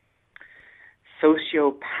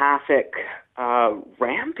sociopathic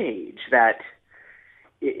rampage that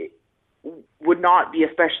it would not be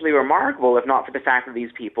especially remarkable if not for the fact that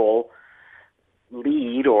these people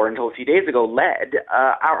lead, or until a few days ago led,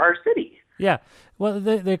 our city. Yeah, well,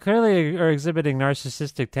 they clearly are exhibiting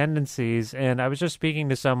narcissistic tendencies, and I was just speaking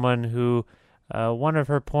to someone who, one of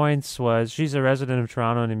her points was, she's a resident of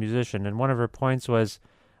Toronto and a musician, and one of her points was,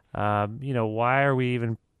 why are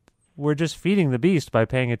we're just feeding the beast by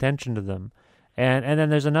paying attention to them. And then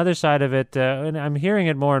there's another side of it, and I'm hearing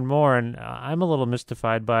it more and more, and I'm a little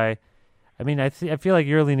mystified by, I feel like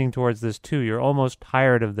you're leaning towards this too. You're almost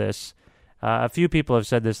tired of this. A few people have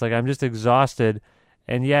said this, like, I'm just exhausted,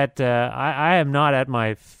 and yet I am not at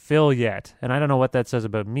my fill yet, and I don't know what that says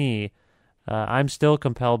about me. I'm still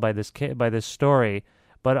compelled by this story,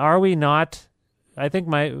 but are we not? I think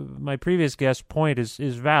my previous guest's point is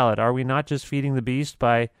valid. Are we not just feeding the beast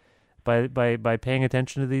by paying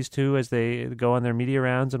attention to these two as they go on their media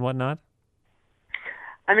rounds and whatnot?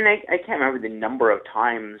 I can't remember the number of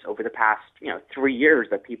times over the past 3 years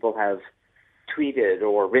that people have tweeted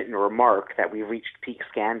or written a remark that we've reached peak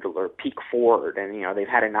scandal or peak Ford, and they've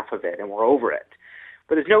had enough of it and we're over it.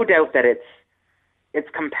 But there's no doubt that it's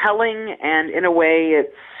compelling, and in a way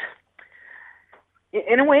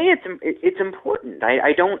it's important.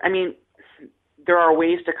 There are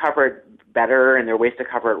ways to cover it better and there are ways to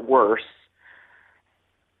cover it worse,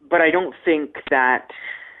 but I don't think that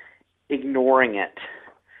ignoring it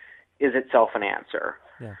is itself an answer.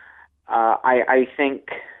 Yeah. I think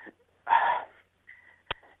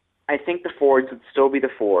the Fords would still be the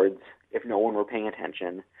Fords if no one were paying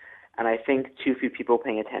attention, and I think too few people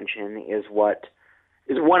paying attention is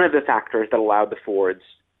one of the factors that allowed the Fords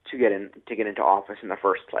to get into office in the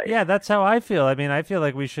first place. Yeah, that's how I feel. I feel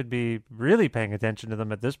like we should be really paying attention to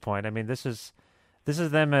them at this point. This is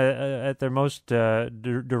them at their most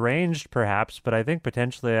deranged, perhaps, but I think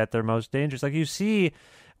potentially at their most dangerous. Like, you see,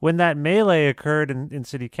 when that melee occurred in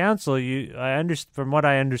City Council, from what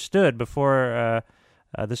I understood before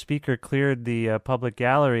the speaker cleared the public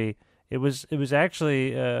gallery, it was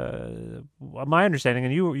actually my understanding,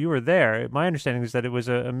 and you were there. My understanding is that it was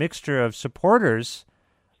a mixture of supporters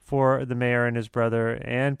for the mayor and his brother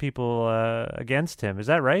and people against him. Is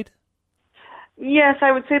that right? Yes,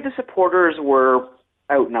 I would say the supporters were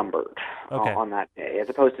outnumbered Okay. On that day, as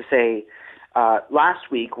opposed to, say, last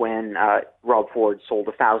week when Rob Ford sold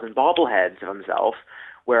 1,000 bobbleheads of himself,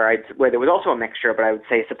 where there was also a mixture, but I would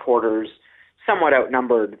say supporters somewhat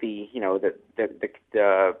outnumbered the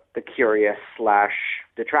curious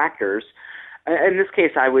 / detractors. In this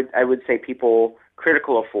case, I would say people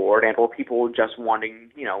critical of Ford and or people just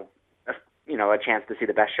wanting a chance to see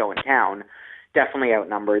the best show in town definitely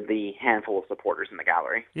outnumbered the handful of supporters in the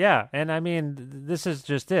gallery. Yeah, and this is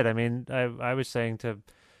just it. I was saying to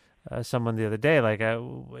someone the other day, like,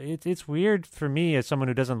 it's weird for me as someone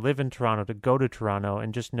who doesn't live in Toronto to go to Toronto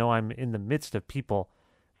and just know I'm in the midst of people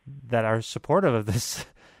that are supportive of this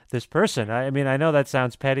person. I know that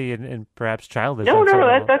sounds petty and perhaps childish. No,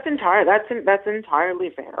 that's entirely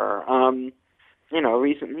fair.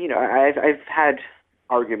 Recently, I've had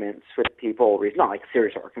arguments with people, not like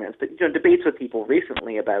serious arguments, but debates with people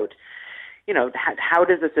recently about, how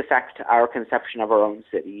does this affect our conception of our own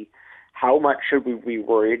city? How much should we be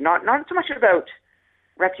worried? Not so much about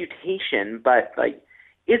reputation, but like,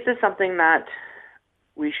 is this something that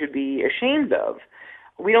we should be ashamed of?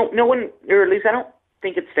 No one, or at least I don't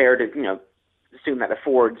think it's fair to, assume that the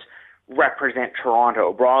Fords represent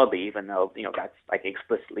Toronto broadly, even though, that's like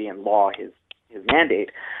explicitly in law his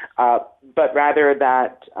mandate, but rather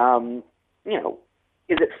that,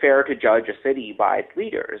 is it fair to judge a city by its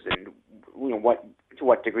leaders, and to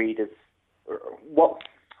what degree in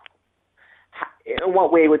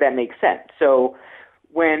what way would that make sense? So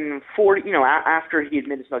when after he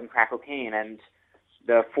admitted smoking crack cocaine, and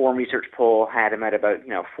the Forum Research poll had him at about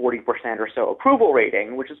 40% or so approval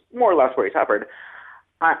rating, which is more or less where he's hovered,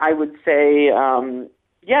 I would say, I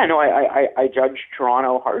judge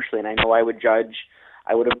Toronto harshly, and I know I would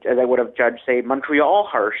have judged, say, Montreal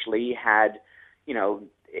harshly had,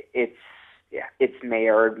 its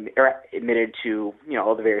mayor admitted to,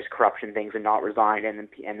 all the various corruption things and not resigned, and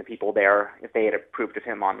the people there, if they had approved of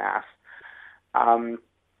him en masse.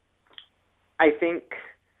 I think,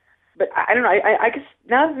 but I don't know, I guess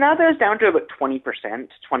now there's down to about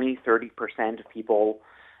 30% of people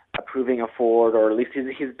approving of Ford, or at least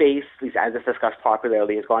his base, at least as it's discussed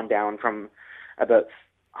popularly, has gone down from about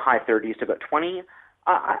high 30s to about 20.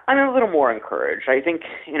 I'm a little more encouraged. I think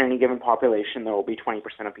in any given population there will be 20%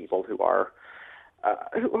 of people who are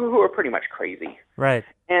pretty much crazy. Right.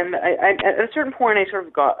 And I at a certain point I sort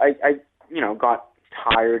of got got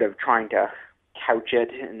tired of trying to couch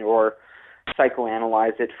it or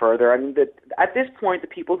psychoanalyze it further. I mean, at this point, the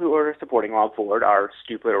people who are supporting Rob Ford are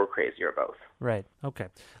stupid or crazy or both. Right. Okay.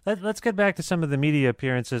 Let's get back to some of the media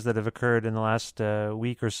appearances that have occurred in the last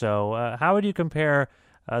week or so. How would you compare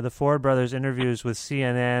the Ford brothers' interviews with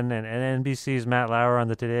CNN and NBC's Matt Lauer on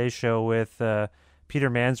the Today Show with Peter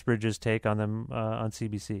Mansbridge's take on them on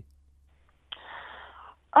CBC?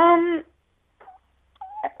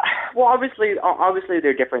 Well, obviously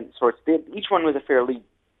they're different sorts. Each one was a fairly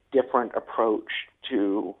different approach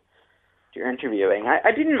to interviewing.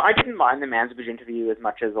 I didn't mind the Mansbridge interview as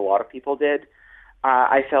much as a lot of people did.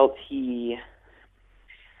 I felt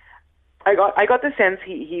I got the sense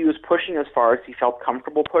he was pushing as far as he felt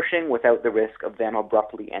comfortable pushing without the risk of them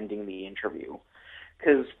abruptly ending the interview.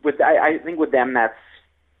 Because I think with them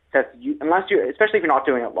unless you're, especially if you're not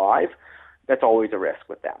doing it live, that's always a risk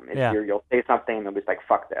with them. You'll say something and they'll be like,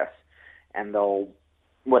 fuck this, and they'll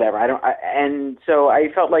whatever. And so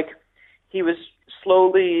I felt like he was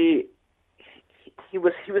slowly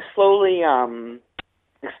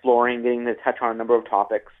exploring, getting to touch on a number of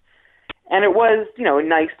topics. And it was,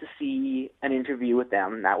 nice to see an interview with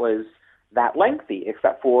them that was that lengthy,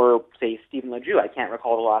 except for, say, Stephen LeJeune. I couldn't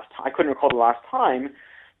recall the last time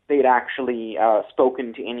they'd actually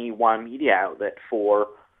spoken to any one media outlet for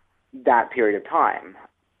that period of time.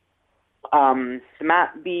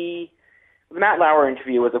 The Matt Lauer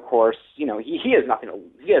interview was, of course, he has nothing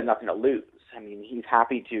to lose. I mean, he's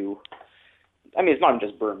happy to. I mean, it's not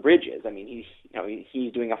just burn bridges. I mean,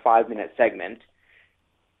 he's doing a 5-minute segment.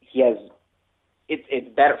 It's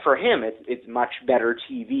better for him. It's much better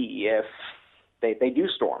TV if they do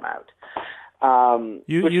storm out.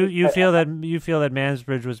 You feel that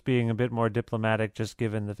Mansbridge was being a bit more diplomatic, just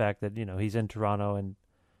given the fact that he's in Toronto, and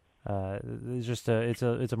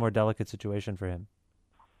it's a more delicate situation for him.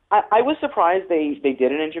 I was surprised they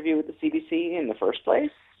did an interview with the CBC in the first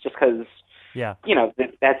place, just because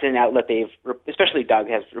that's an outlet especially Doug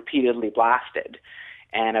has repeatedly blasted,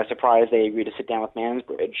 and I was surprised they agreed to sit down with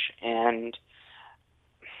Mansbridge. And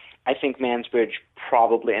I think Mansbridge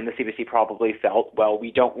probably, and the CBC probably felt, well,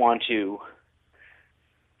 we don't want to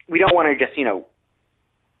just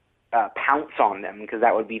pounce on them, because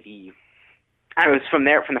that would be from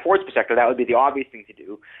the Ford's perspective, that would be the obvious thing to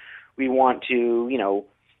do. We want to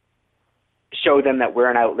show them that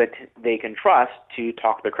we're an outlet they can trust to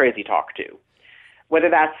talk the crazy talk to. Whether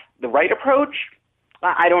that's the right approach,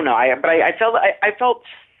 I don't know. I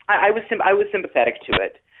was sympathetic to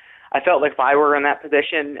it. I felt like if I were in that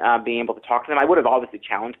position, being able to talk to them, I would have obviously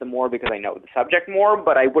challenged them more because I know the subject more,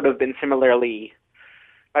 but I would have been similarly,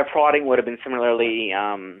 my prodding would have been similarly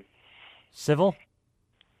civil.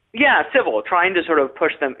 Yeah, civil, trying to sort of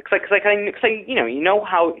push them, because you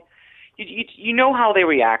know how they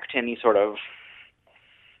react to any sort of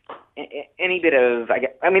any bit of, I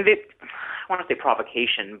want to say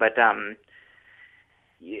provocation, but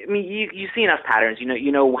you see enough patterns.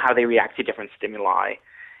 You know how they react to different stimuli,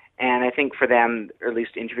 and I think for them, or at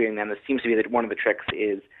least interviewing them, it seems to be that one of the tricks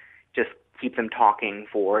is just keep them talking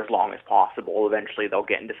for as long as possible. Eventually, they'll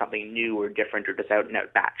get into something new or different, or just out and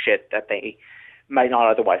out batshit that they might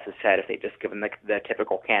not otherwise have said if they just given the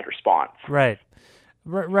typical canned response. Right.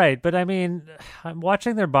 Right, but I mean, I'm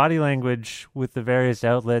watching their body language with the various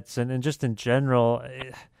outlets and just in general,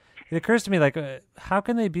 it occurs to me, like, how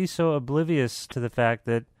can they be so oblivious to the fact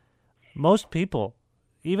that most people,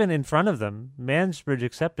 even in front of them, Mansbridge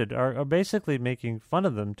accepted, are basically making fun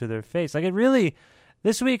of them to their face. Like, it really,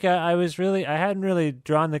 this week I hadn't really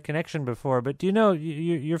drawn the connection before, but do you know,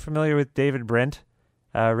 you're familiar with David Brent,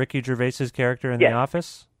 Ricky Gervais's character in The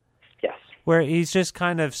Office? Yes. Where he's just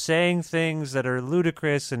kind of saying things that are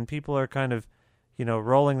ludicrous and people are kind of,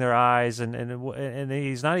 rolling their eyes and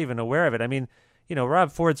he's not even aware of it. I mean,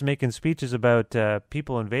 Rob Ford's making speeches about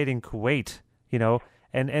people invading Kuwait,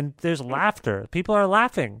 and there's laughter. People are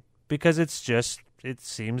laughing because it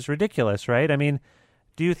seems ridiculous, right? I mean,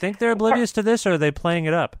 do you think they're oblivious to this, or are they playing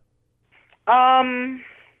it up?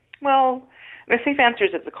 Well, the safe answer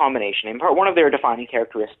is it's a combination. In part, one of their defining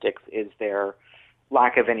characteristics is their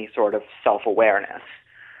lack of any sort of self-awareness.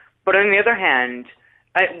 But on the other hand,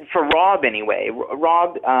 for Rob anyway,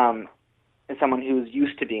 Rob is someone who's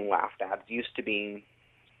used to being laughed at, used to being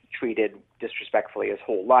treated disrespectfully his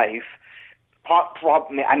whole life.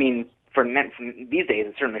 I mean, for these days,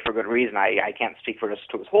 it's certainly for good reason. I can't speak for just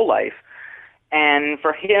to his whole life. And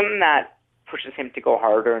for him, that pushes him to go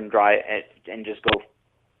harder and and just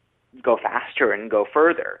go faster and go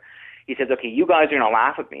further. He says, okay, you guys are going to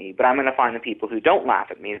laugh at me, but I'm going to find the people who don't laugh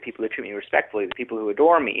at me, the people who treat me respectfully, the people who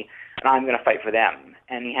adore me, and I'm going to fight for them.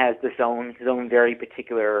 And he has his own very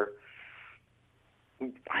particular,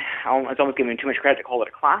 it's almost giving him too much credit to call it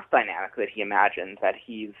a class dynamic that he imagines, that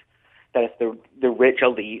it's the rich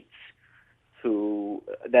elites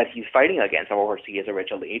that he's fighting against. Of course, he is a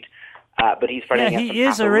rich elite, but he's fighting against he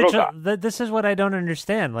is a rich. This is what I don't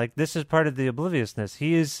understand. Like, this is part of the obliviousness.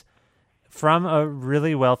 He is from a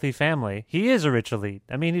really wealthy family. He is a rich elite.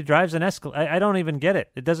 I mean, he drives an Escalade. I don't even get it.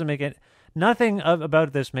 It doesn't make it. Nothing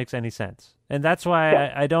about this makes any sense, and that's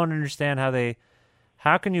why I don't understand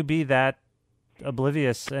how can you be that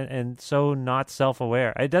oblivious and so not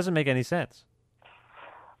self-aware? It doesn't make any sense.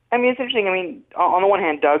 I mean, it's interesting. I mean, on the one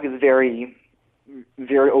hand, Doug is very,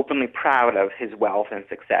 very openly proud of his wealth and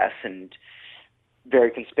success, and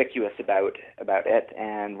very conspicuous about it.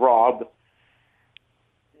 And Rob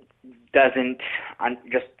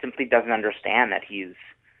simply doesn't understand that he's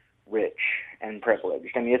rich and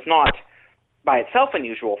privileged. I mean, it's not by itself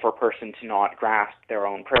unusual for a person to not grasp their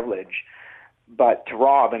own privilege, but to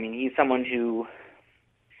Rob, I mean, he's someone who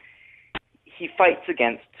he fights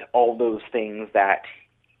against all those things that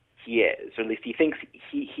he is, or at least he thinks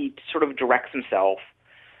he sort of directs himself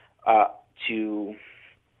to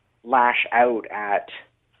lash out at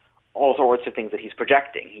all sorts of things that he's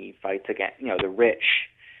projecting. He fights against, the rich,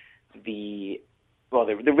 the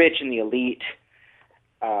rich and the elite.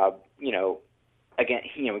 Again,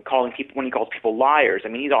 calling people, when he calls people liars. I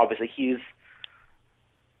mean, I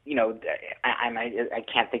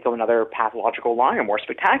can't think of another pathological liar more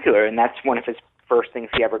spectacular, and that's one of his first things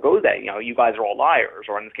he ever goes at. You guys are all liars,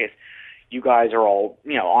 or in this case, you guys are all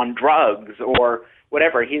on drugs, or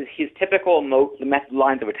whatever. His typical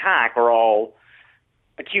lines of attack are all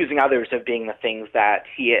accusing others of being the things that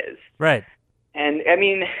he is. Right. And I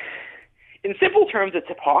mean, in simple terms, it's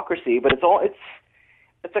hypocrisy, but it's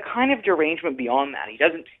a kind of derangement beyond that. He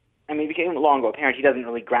doesn't. I mean, it became long ago apparent he doesn't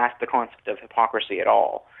really grasp the concept of hypocrisy at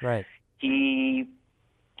all. Right. He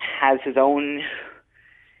has his own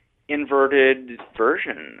inverted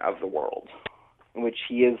version of the world, in which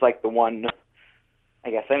he is like the one,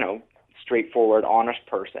 straightforward, honest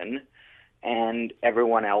person, and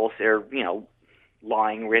everyone else are,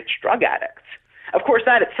 lying, rich drug addicts. Of course,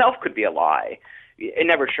 that itself could be a lie.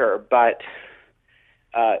 Never sure, but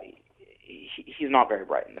he's not very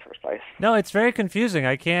bright in the first place. No, it's very confusing.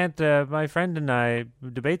 I can't. My friend and I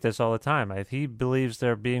debate this all the time. He believes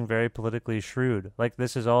they're being very politically shrewd. Like,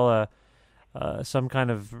 this is all some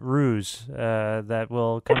kind of ruse that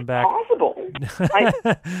will come back. It's possible.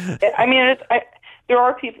 There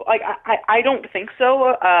are people. I don't think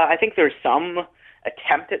so. I think there's some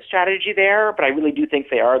attempt at strategy there, but I really do think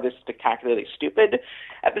they are this spectacularly stupid.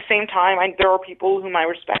 At the same time, there are people whom I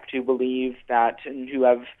respect who believe that, and who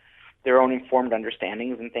have their own informed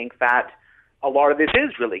understandings and think that a lot of this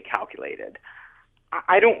is really calculated.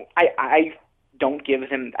 I don't give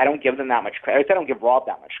them that much credit. I don't give Rob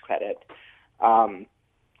that much credit.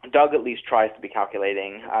 Doug at least tries to be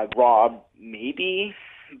calculating. Rob maybe,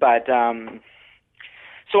 but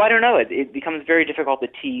so I don't know. It becomes very difficult to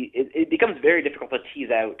tease. It becomes very difficult to tease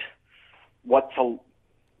out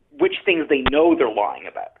which things they know they're lying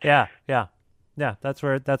about. Yeah, that's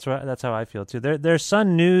how I feel too. Their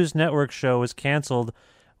Sun News Network show was canceled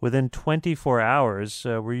within 24 hours.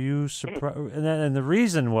 Were you surprised? And the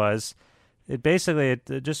reason was,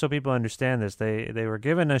 just so people understand this, they were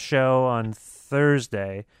given a show on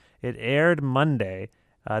Thursday. It aired Monday.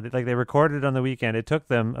 They recorded it on the weekend. It took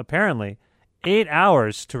them apparently 8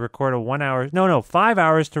 hours to record a 1 hour. No, 5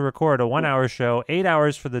 hours to record a 1 hour show, 8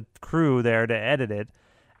 hours for the crew there to edit it.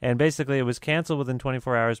 And basically it was canceled within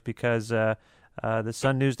 24 hours because the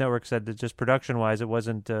Sun News Network said that just production-wise it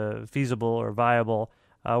wasn't feasible or viable.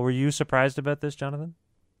 Were you surprised about this, Jonathan?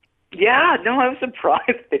 Yeah, no, I was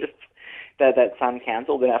surprised that Sun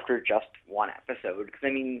canceled it after just one episode. Because, I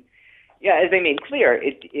mean, yeah, as they made clear,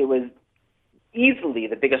 it was easily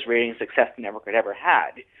the biggest rating success the network had ever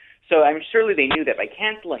had. So I'm surely they knew that by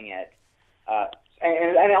canceling it,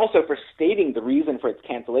 and also for stating the reason for its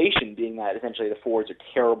cancellation being that essentially the Fords are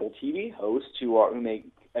terrible TV hosts who make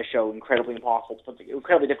a show incredibly difficult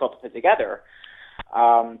to put together,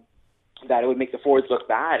 that it would make the Fords look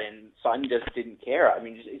bad, and Sun just didn't care. I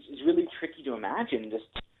mean, it's really tricky to imagine just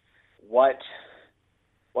what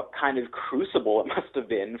kind of crucible it must have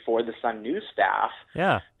been for the Sun News staff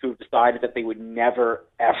who have decided that they would never,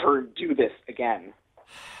 ever do this again.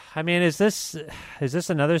 I mean, is this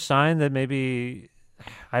another sign that maybe,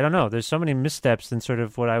 I don't know, there's so many missteps in sort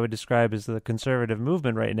of what I would describe as the conservative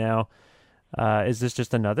movement right now. Is this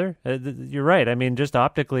just another? You're right. I mean, just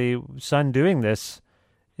optically, Sun doing this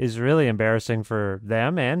is really embarrassing for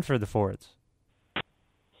them and for the Fords.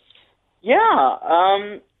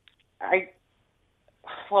 Yeah.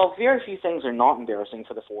 Well, very few things are not embarrassing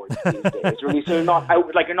for the Fords these days. Really, so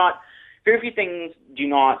very few things do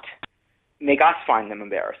not make us find them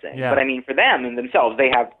embarrassing. Yeah. But I mean, for them and themselves, they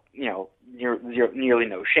have, nearly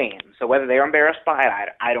no shame. So whether they're embarrassed by it,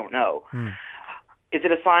 I don't know. Is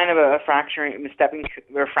it a sign of a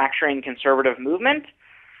fracturing conservative movement?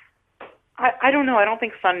 I don't know. I don't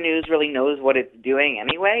think Sun News really knows what it's doing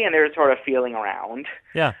anyway, and they're sort of feeling around.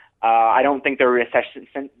 Yeah. I don't think they're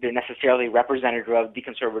necessarily representative of the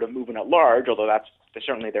conservative movement at large, although that's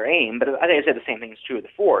certainly their aim. But I think I said the same thing is true of the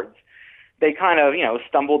Fords. They kind of,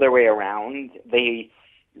 stumble their way around. They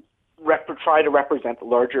try to represent the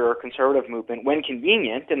larger conservative movement when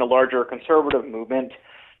convenient, and the larger conservative movement,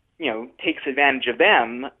 takes advantage of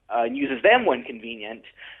them, uses them when convenient.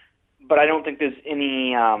 But I don't think there's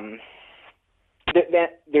any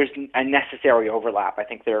there's a necessary overlap. I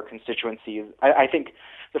think their constituencies. I think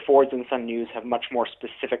the Fords and Sun News have much more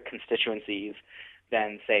specific constituencies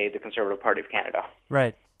than, say, the Conservative Party of Canada.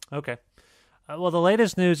 Right. Okay. Well, the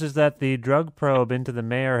latest news is that the drug probe into the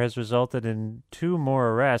mayor has resulted in 2 more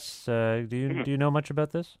arrests. Do you know much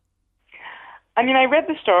about this? I mean, I read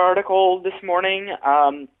the Star article this morning.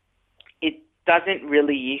 It doesn't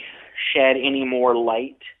really shed any more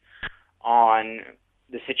light on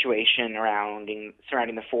the situation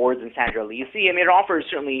surrounding the Fords and Sandra Lisi. I mean, it offers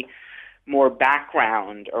certainly more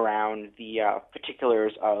background around the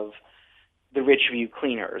particulars of the Richview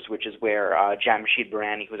Cleaners, which is where Jamshid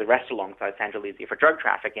Barani, who was arrested alongside Sandra Lisi for drug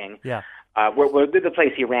trafficking, were the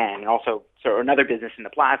place he ran, and also another business in the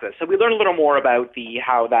plaza. So we learned a little more about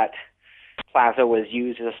how that plaza was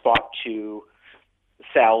used as a spot to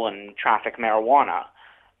sell and traffic marijuana.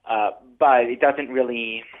 But it doesn't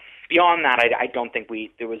really, beyond that, I don't think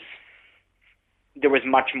there was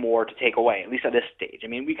much more to take away, at least at this stage. I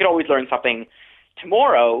mean, we could always learn something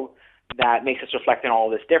tomorrow that makes us reflect on all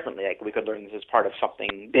this differently. Like, we could learn this as part of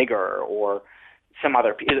something bigger, or some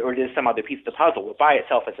other piece of the puzzle. But by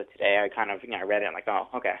itself, as of today, I kind of I read it and oh,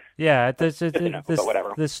 okay. Yeah, but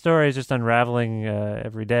whatever. This story is just unraveling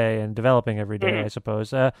every day and developing every day, I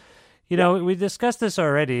suppose. We discussed this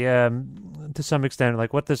already to some extent,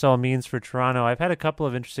 like what this all means for Toronto. I've had a couple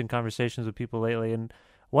of interesting conversations with people lately, and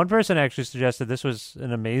one person actually suggested this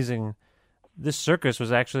circus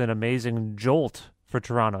was actually an amazing jolt for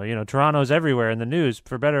Toronto. Toronto's everywhere in the news,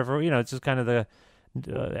 for better or for, it's just kind of the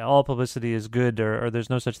all publicity is good, or there's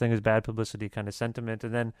no such thing as bad publicity kind of sentiment.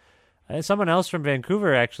 And then someone else from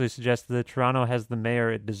Vancouver actually suggested that Toronto has the mayor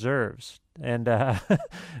it deserves. And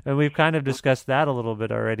and we've kind of discussed that a little bit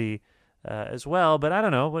already as well. But I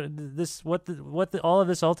don't know what all of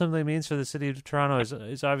this ultimately means for the city of Toronto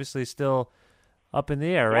is obviously still up in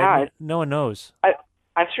the air, right? Yeah, no one knows.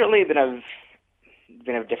 I've certainly been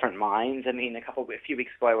of different minds. I mean, a few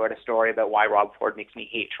weeks ago, I wrote a story about why Rob Ford makes me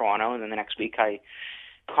hate Toronto, and then the next week I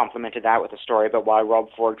complemented that with a story about why Rob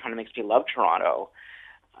Ford kind of makes me love Toronto.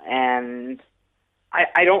 And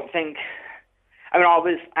I don't think, I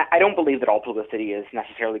don't believe that all publicity is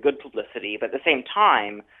necessarily good publicity, but at the same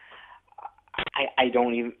time,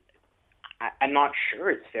 I'm not sure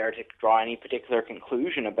it's fair to draw any particular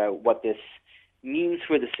conclusion about what this means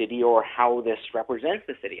for the city or how this represents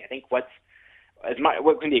the city. I think what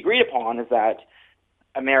can be agreed upon is that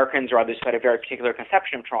Americans, or others who had a very particular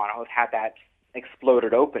conception of Toronto, have had that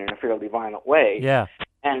exploded open in a fairly violent way. Yeah.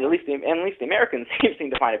 And at least the Americans seem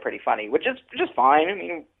to find it pretty funny, which is just fine. I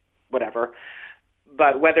mean, whatever.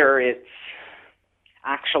 But whether it's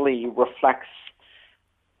actually reflects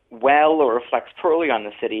well or reflects poorly on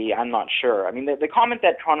the city, I'm not sure. I mean, the comment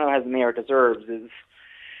that Toronto has a mayor it deserves is,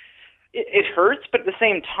 it hurts, but at the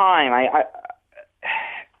same time,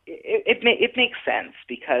 it makes sense,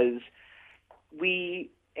 because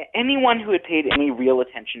anyone who had paid any real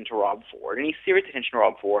attention to Rob Ford, any serious attention to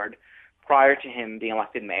Rob Ford, prior to him being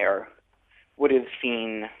elected mayor, would have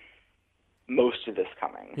seen most of this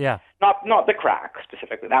coming. Yeah. Not the crack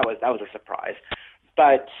specifically. That was a surprise.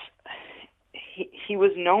 But he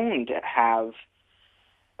was known to have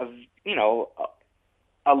a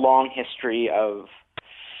long history of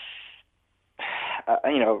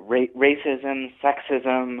racism,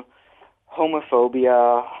 sexism,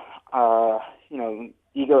 homophobia,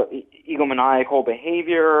 egomaniacal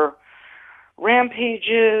behavior,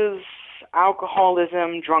 rampages,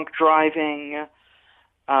 alcoholism, drunk driving,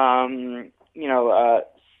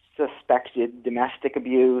 suspected domestic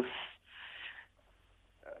abuse,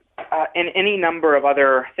 and any number of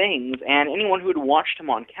other things. And anyone who had watched him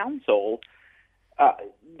on council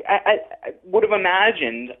I would have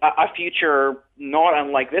imagined a future not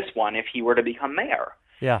unlike this one if he were to become mayor.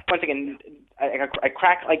 Yeah. Once again, I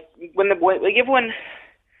crack, like, everyone,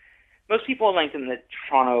 most in the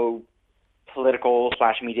Toronto political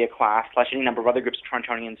 / media class / any number of other groups of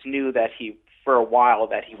Torontonians knew that for a while,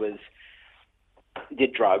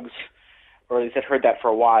 did drugs, or at least had heard that for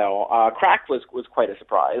a while. Crack was quite a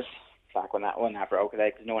surprise back when that broke,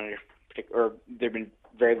 because no one or there'd been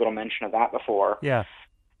very little mention of that before. Yeah.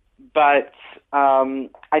 But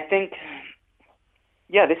I think,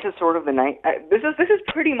 this is sort of the this is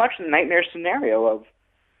pretty much the nightmare scenario of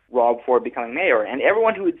Rob Ford becoming mayor, and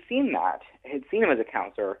everyone who had seen him as a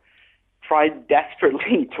councillor, tried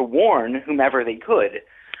desperately to warn whomever they could.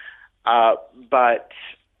 But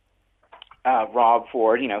Rob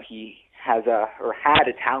Ford, he had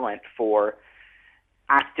a talent for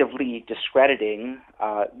actively discrediting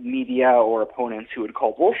media or opponents who would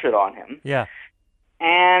call bullshit on him. Yeah.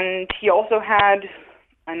 And he also had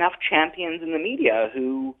enough champions in the media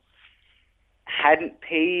who hadn't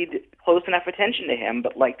paid close enough attention to him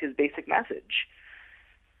but liked his basic message.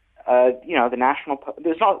 The National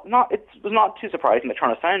it was not too surprising that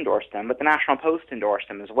Toronto Sun endorsed him, but the National Post endorsed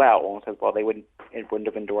him as well, because it wouldn't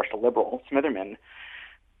have endorsed a liberal, Smitherman.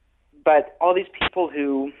 But all these people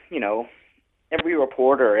who, every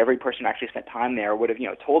reporter, every person who actually spent time there would have,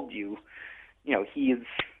 told you, he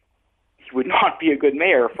would not be a good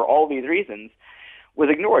mayor for all these reasons, was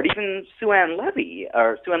ignored. Even Sue-Ann Levy,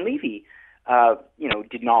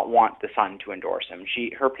 did not want the Sun to endorse him.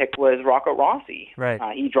 Her pick was Rocco Rossi. Right.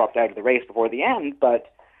 He dropped out of the race before the end,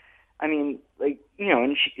 but I mean,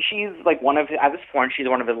 and she's like at this point, she's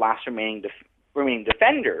one of his last remaining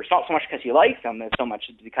defenders. Not so much because he likes him, so much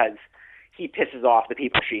because he pisses off the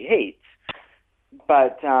people she hates.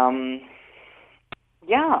 But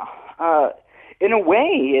in a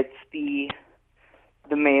way, it's the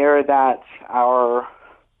mayor that our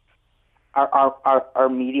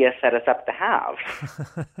media set us up to have.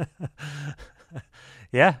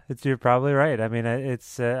 Yeah, you're probably right. I mean, I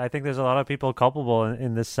think there's a lot of people culpable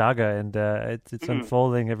in this saga, and it's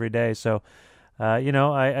unfolding every day. So,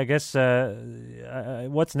 I guess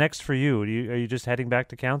what's next for you? Are you just heading back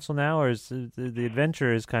to council now, or is the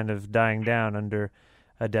adventure is kind of dying down under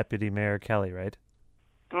Deputy Mayor Kelly, right?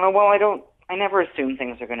 Well, I never assume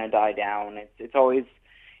things are going to die down.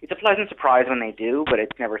 It's a pleasant surprise when they do, but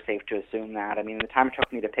it's never safe to assume that. I mean, the time it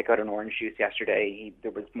took me to pick out an orange juice yesterday, there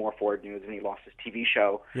was more Ford news and he lost his TV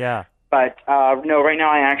show. Yeah. But no, right now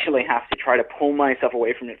I actually have to try to pull myself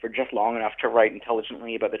away from it for just long enough to write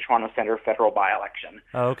intelligently about the Toronto Centre federal by-election.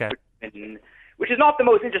 Oh, okay. Which is not the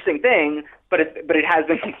most interesting thing, but it has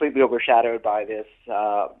been completely overshadowed by this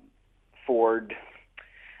Ford.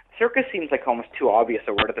 Circus seems like almost too obvious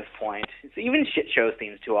a word at this point. Even shit show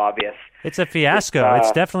seems too obvious. It's a fiasco.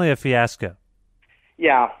 It's definitely a fiasco.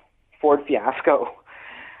 Yeah, Ford fiasco.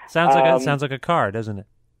 Sounds like a car, doesn't it?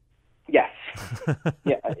 Yes.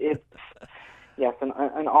 Yeah, it's an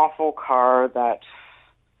awful car that.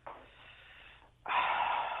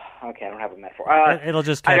 Okay, I don't have a metaphor. It'll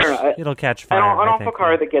just catch. It'll catch fire. An awful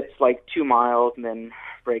car that gets like 2 miles and then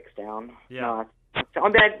breaks down. Yeah. That's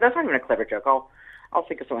not even a clever joke. I'll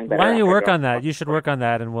think of something better. Why don't you work on that? You should work on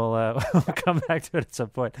that, and we'll come back to it at some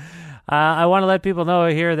point. I want to let people know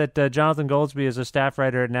here that Jonathan Goldsbie is a staff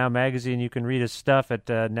writer at Now Magazine. You can read his stuff at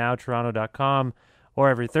nowtoronto.com or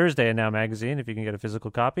every Thursday at Now Magazine if you can get a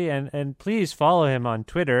physical copy. And please follow him on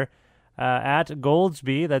Twitter at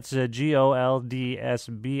Goldsbie. That's Goldsbie.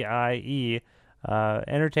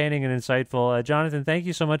 Entertaining and insightful. Jonathan, thank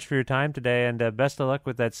you so much for your time today, and best of luck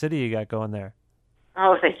with that city you got going there.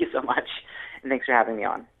 Oh, thank you so much. and thanks for having me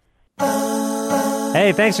on.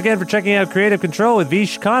 Hey, thanks again for checking out Creative Control with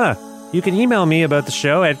Vish Khanna. You can email me about the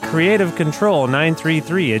show at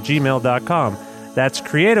creativecontrol933@gmail.com. That's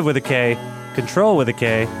creative with a K, control with a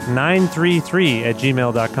K,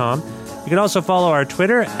 933@gmail.com. You can also follow our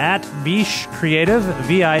Twitter at Vish Creative,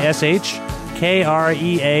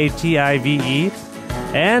 VishKreative.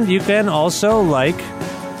 And you can also like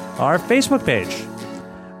our Facebook page.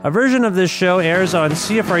 A version of this show airs on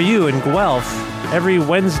CFRU in Guelph every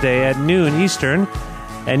Wednesday at noon Eastern,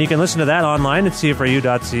 and you can listen to that online at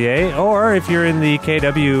cfru.ca, or if you're in the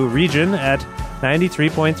KW region at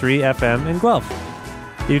 93.3 FM in Guelph.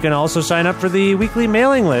 You can also sign up for the weekly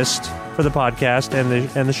mailing list for the podcast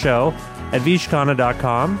and the show at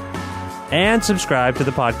vishkhanna.com, and subscribe to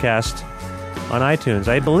the podcast on iTunes.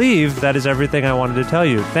 I believe that is everything I wanted to tell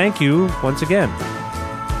you. Thank you once again.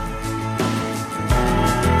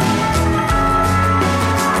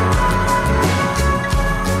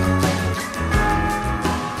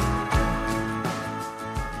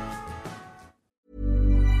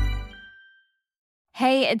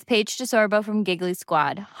 Hey, it's Paige DeSorbo from Giggly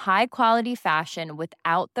Squad. High quality fashion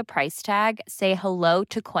without the price tag. Say hello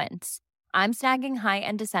to Quince. I'm snagging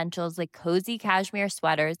high-end essentials like cozy cashmere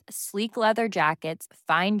sweaters, sleek leather jackets,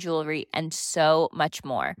 fine jewelry, and so much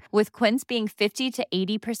more. With Quince being 50 to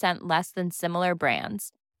 80% less than similar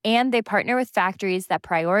brands. And they partner with factories that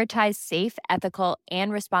prioritize safe, ethical,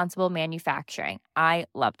 and responsible manufacturing. I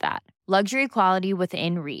love that. Luxury quality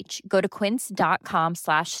within reach. Go to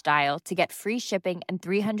quince.com/style to get free shipping and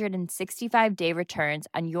 365-day returns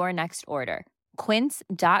on your next order.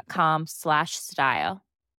 Quince.com/style.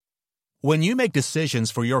 When you make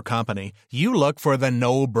decisions for your company, you look for the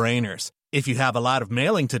no-brainers. If you have a lot of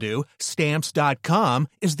mailing to do, Stamps.com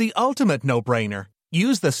is the ultimate no-brainer.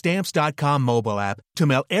 Use the Stamps.com mobile app to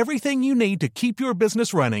mail everything you need to keep your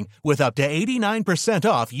business running with up to 89%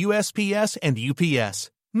 off USPS and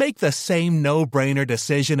UPS. Make the same no-brainer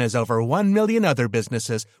decision as over 1 million other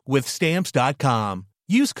businesses with Stamps.com.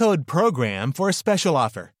 Use code PROGRAM for a special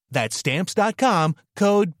offer. That's Stamps.com,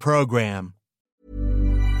 code PROGRAM.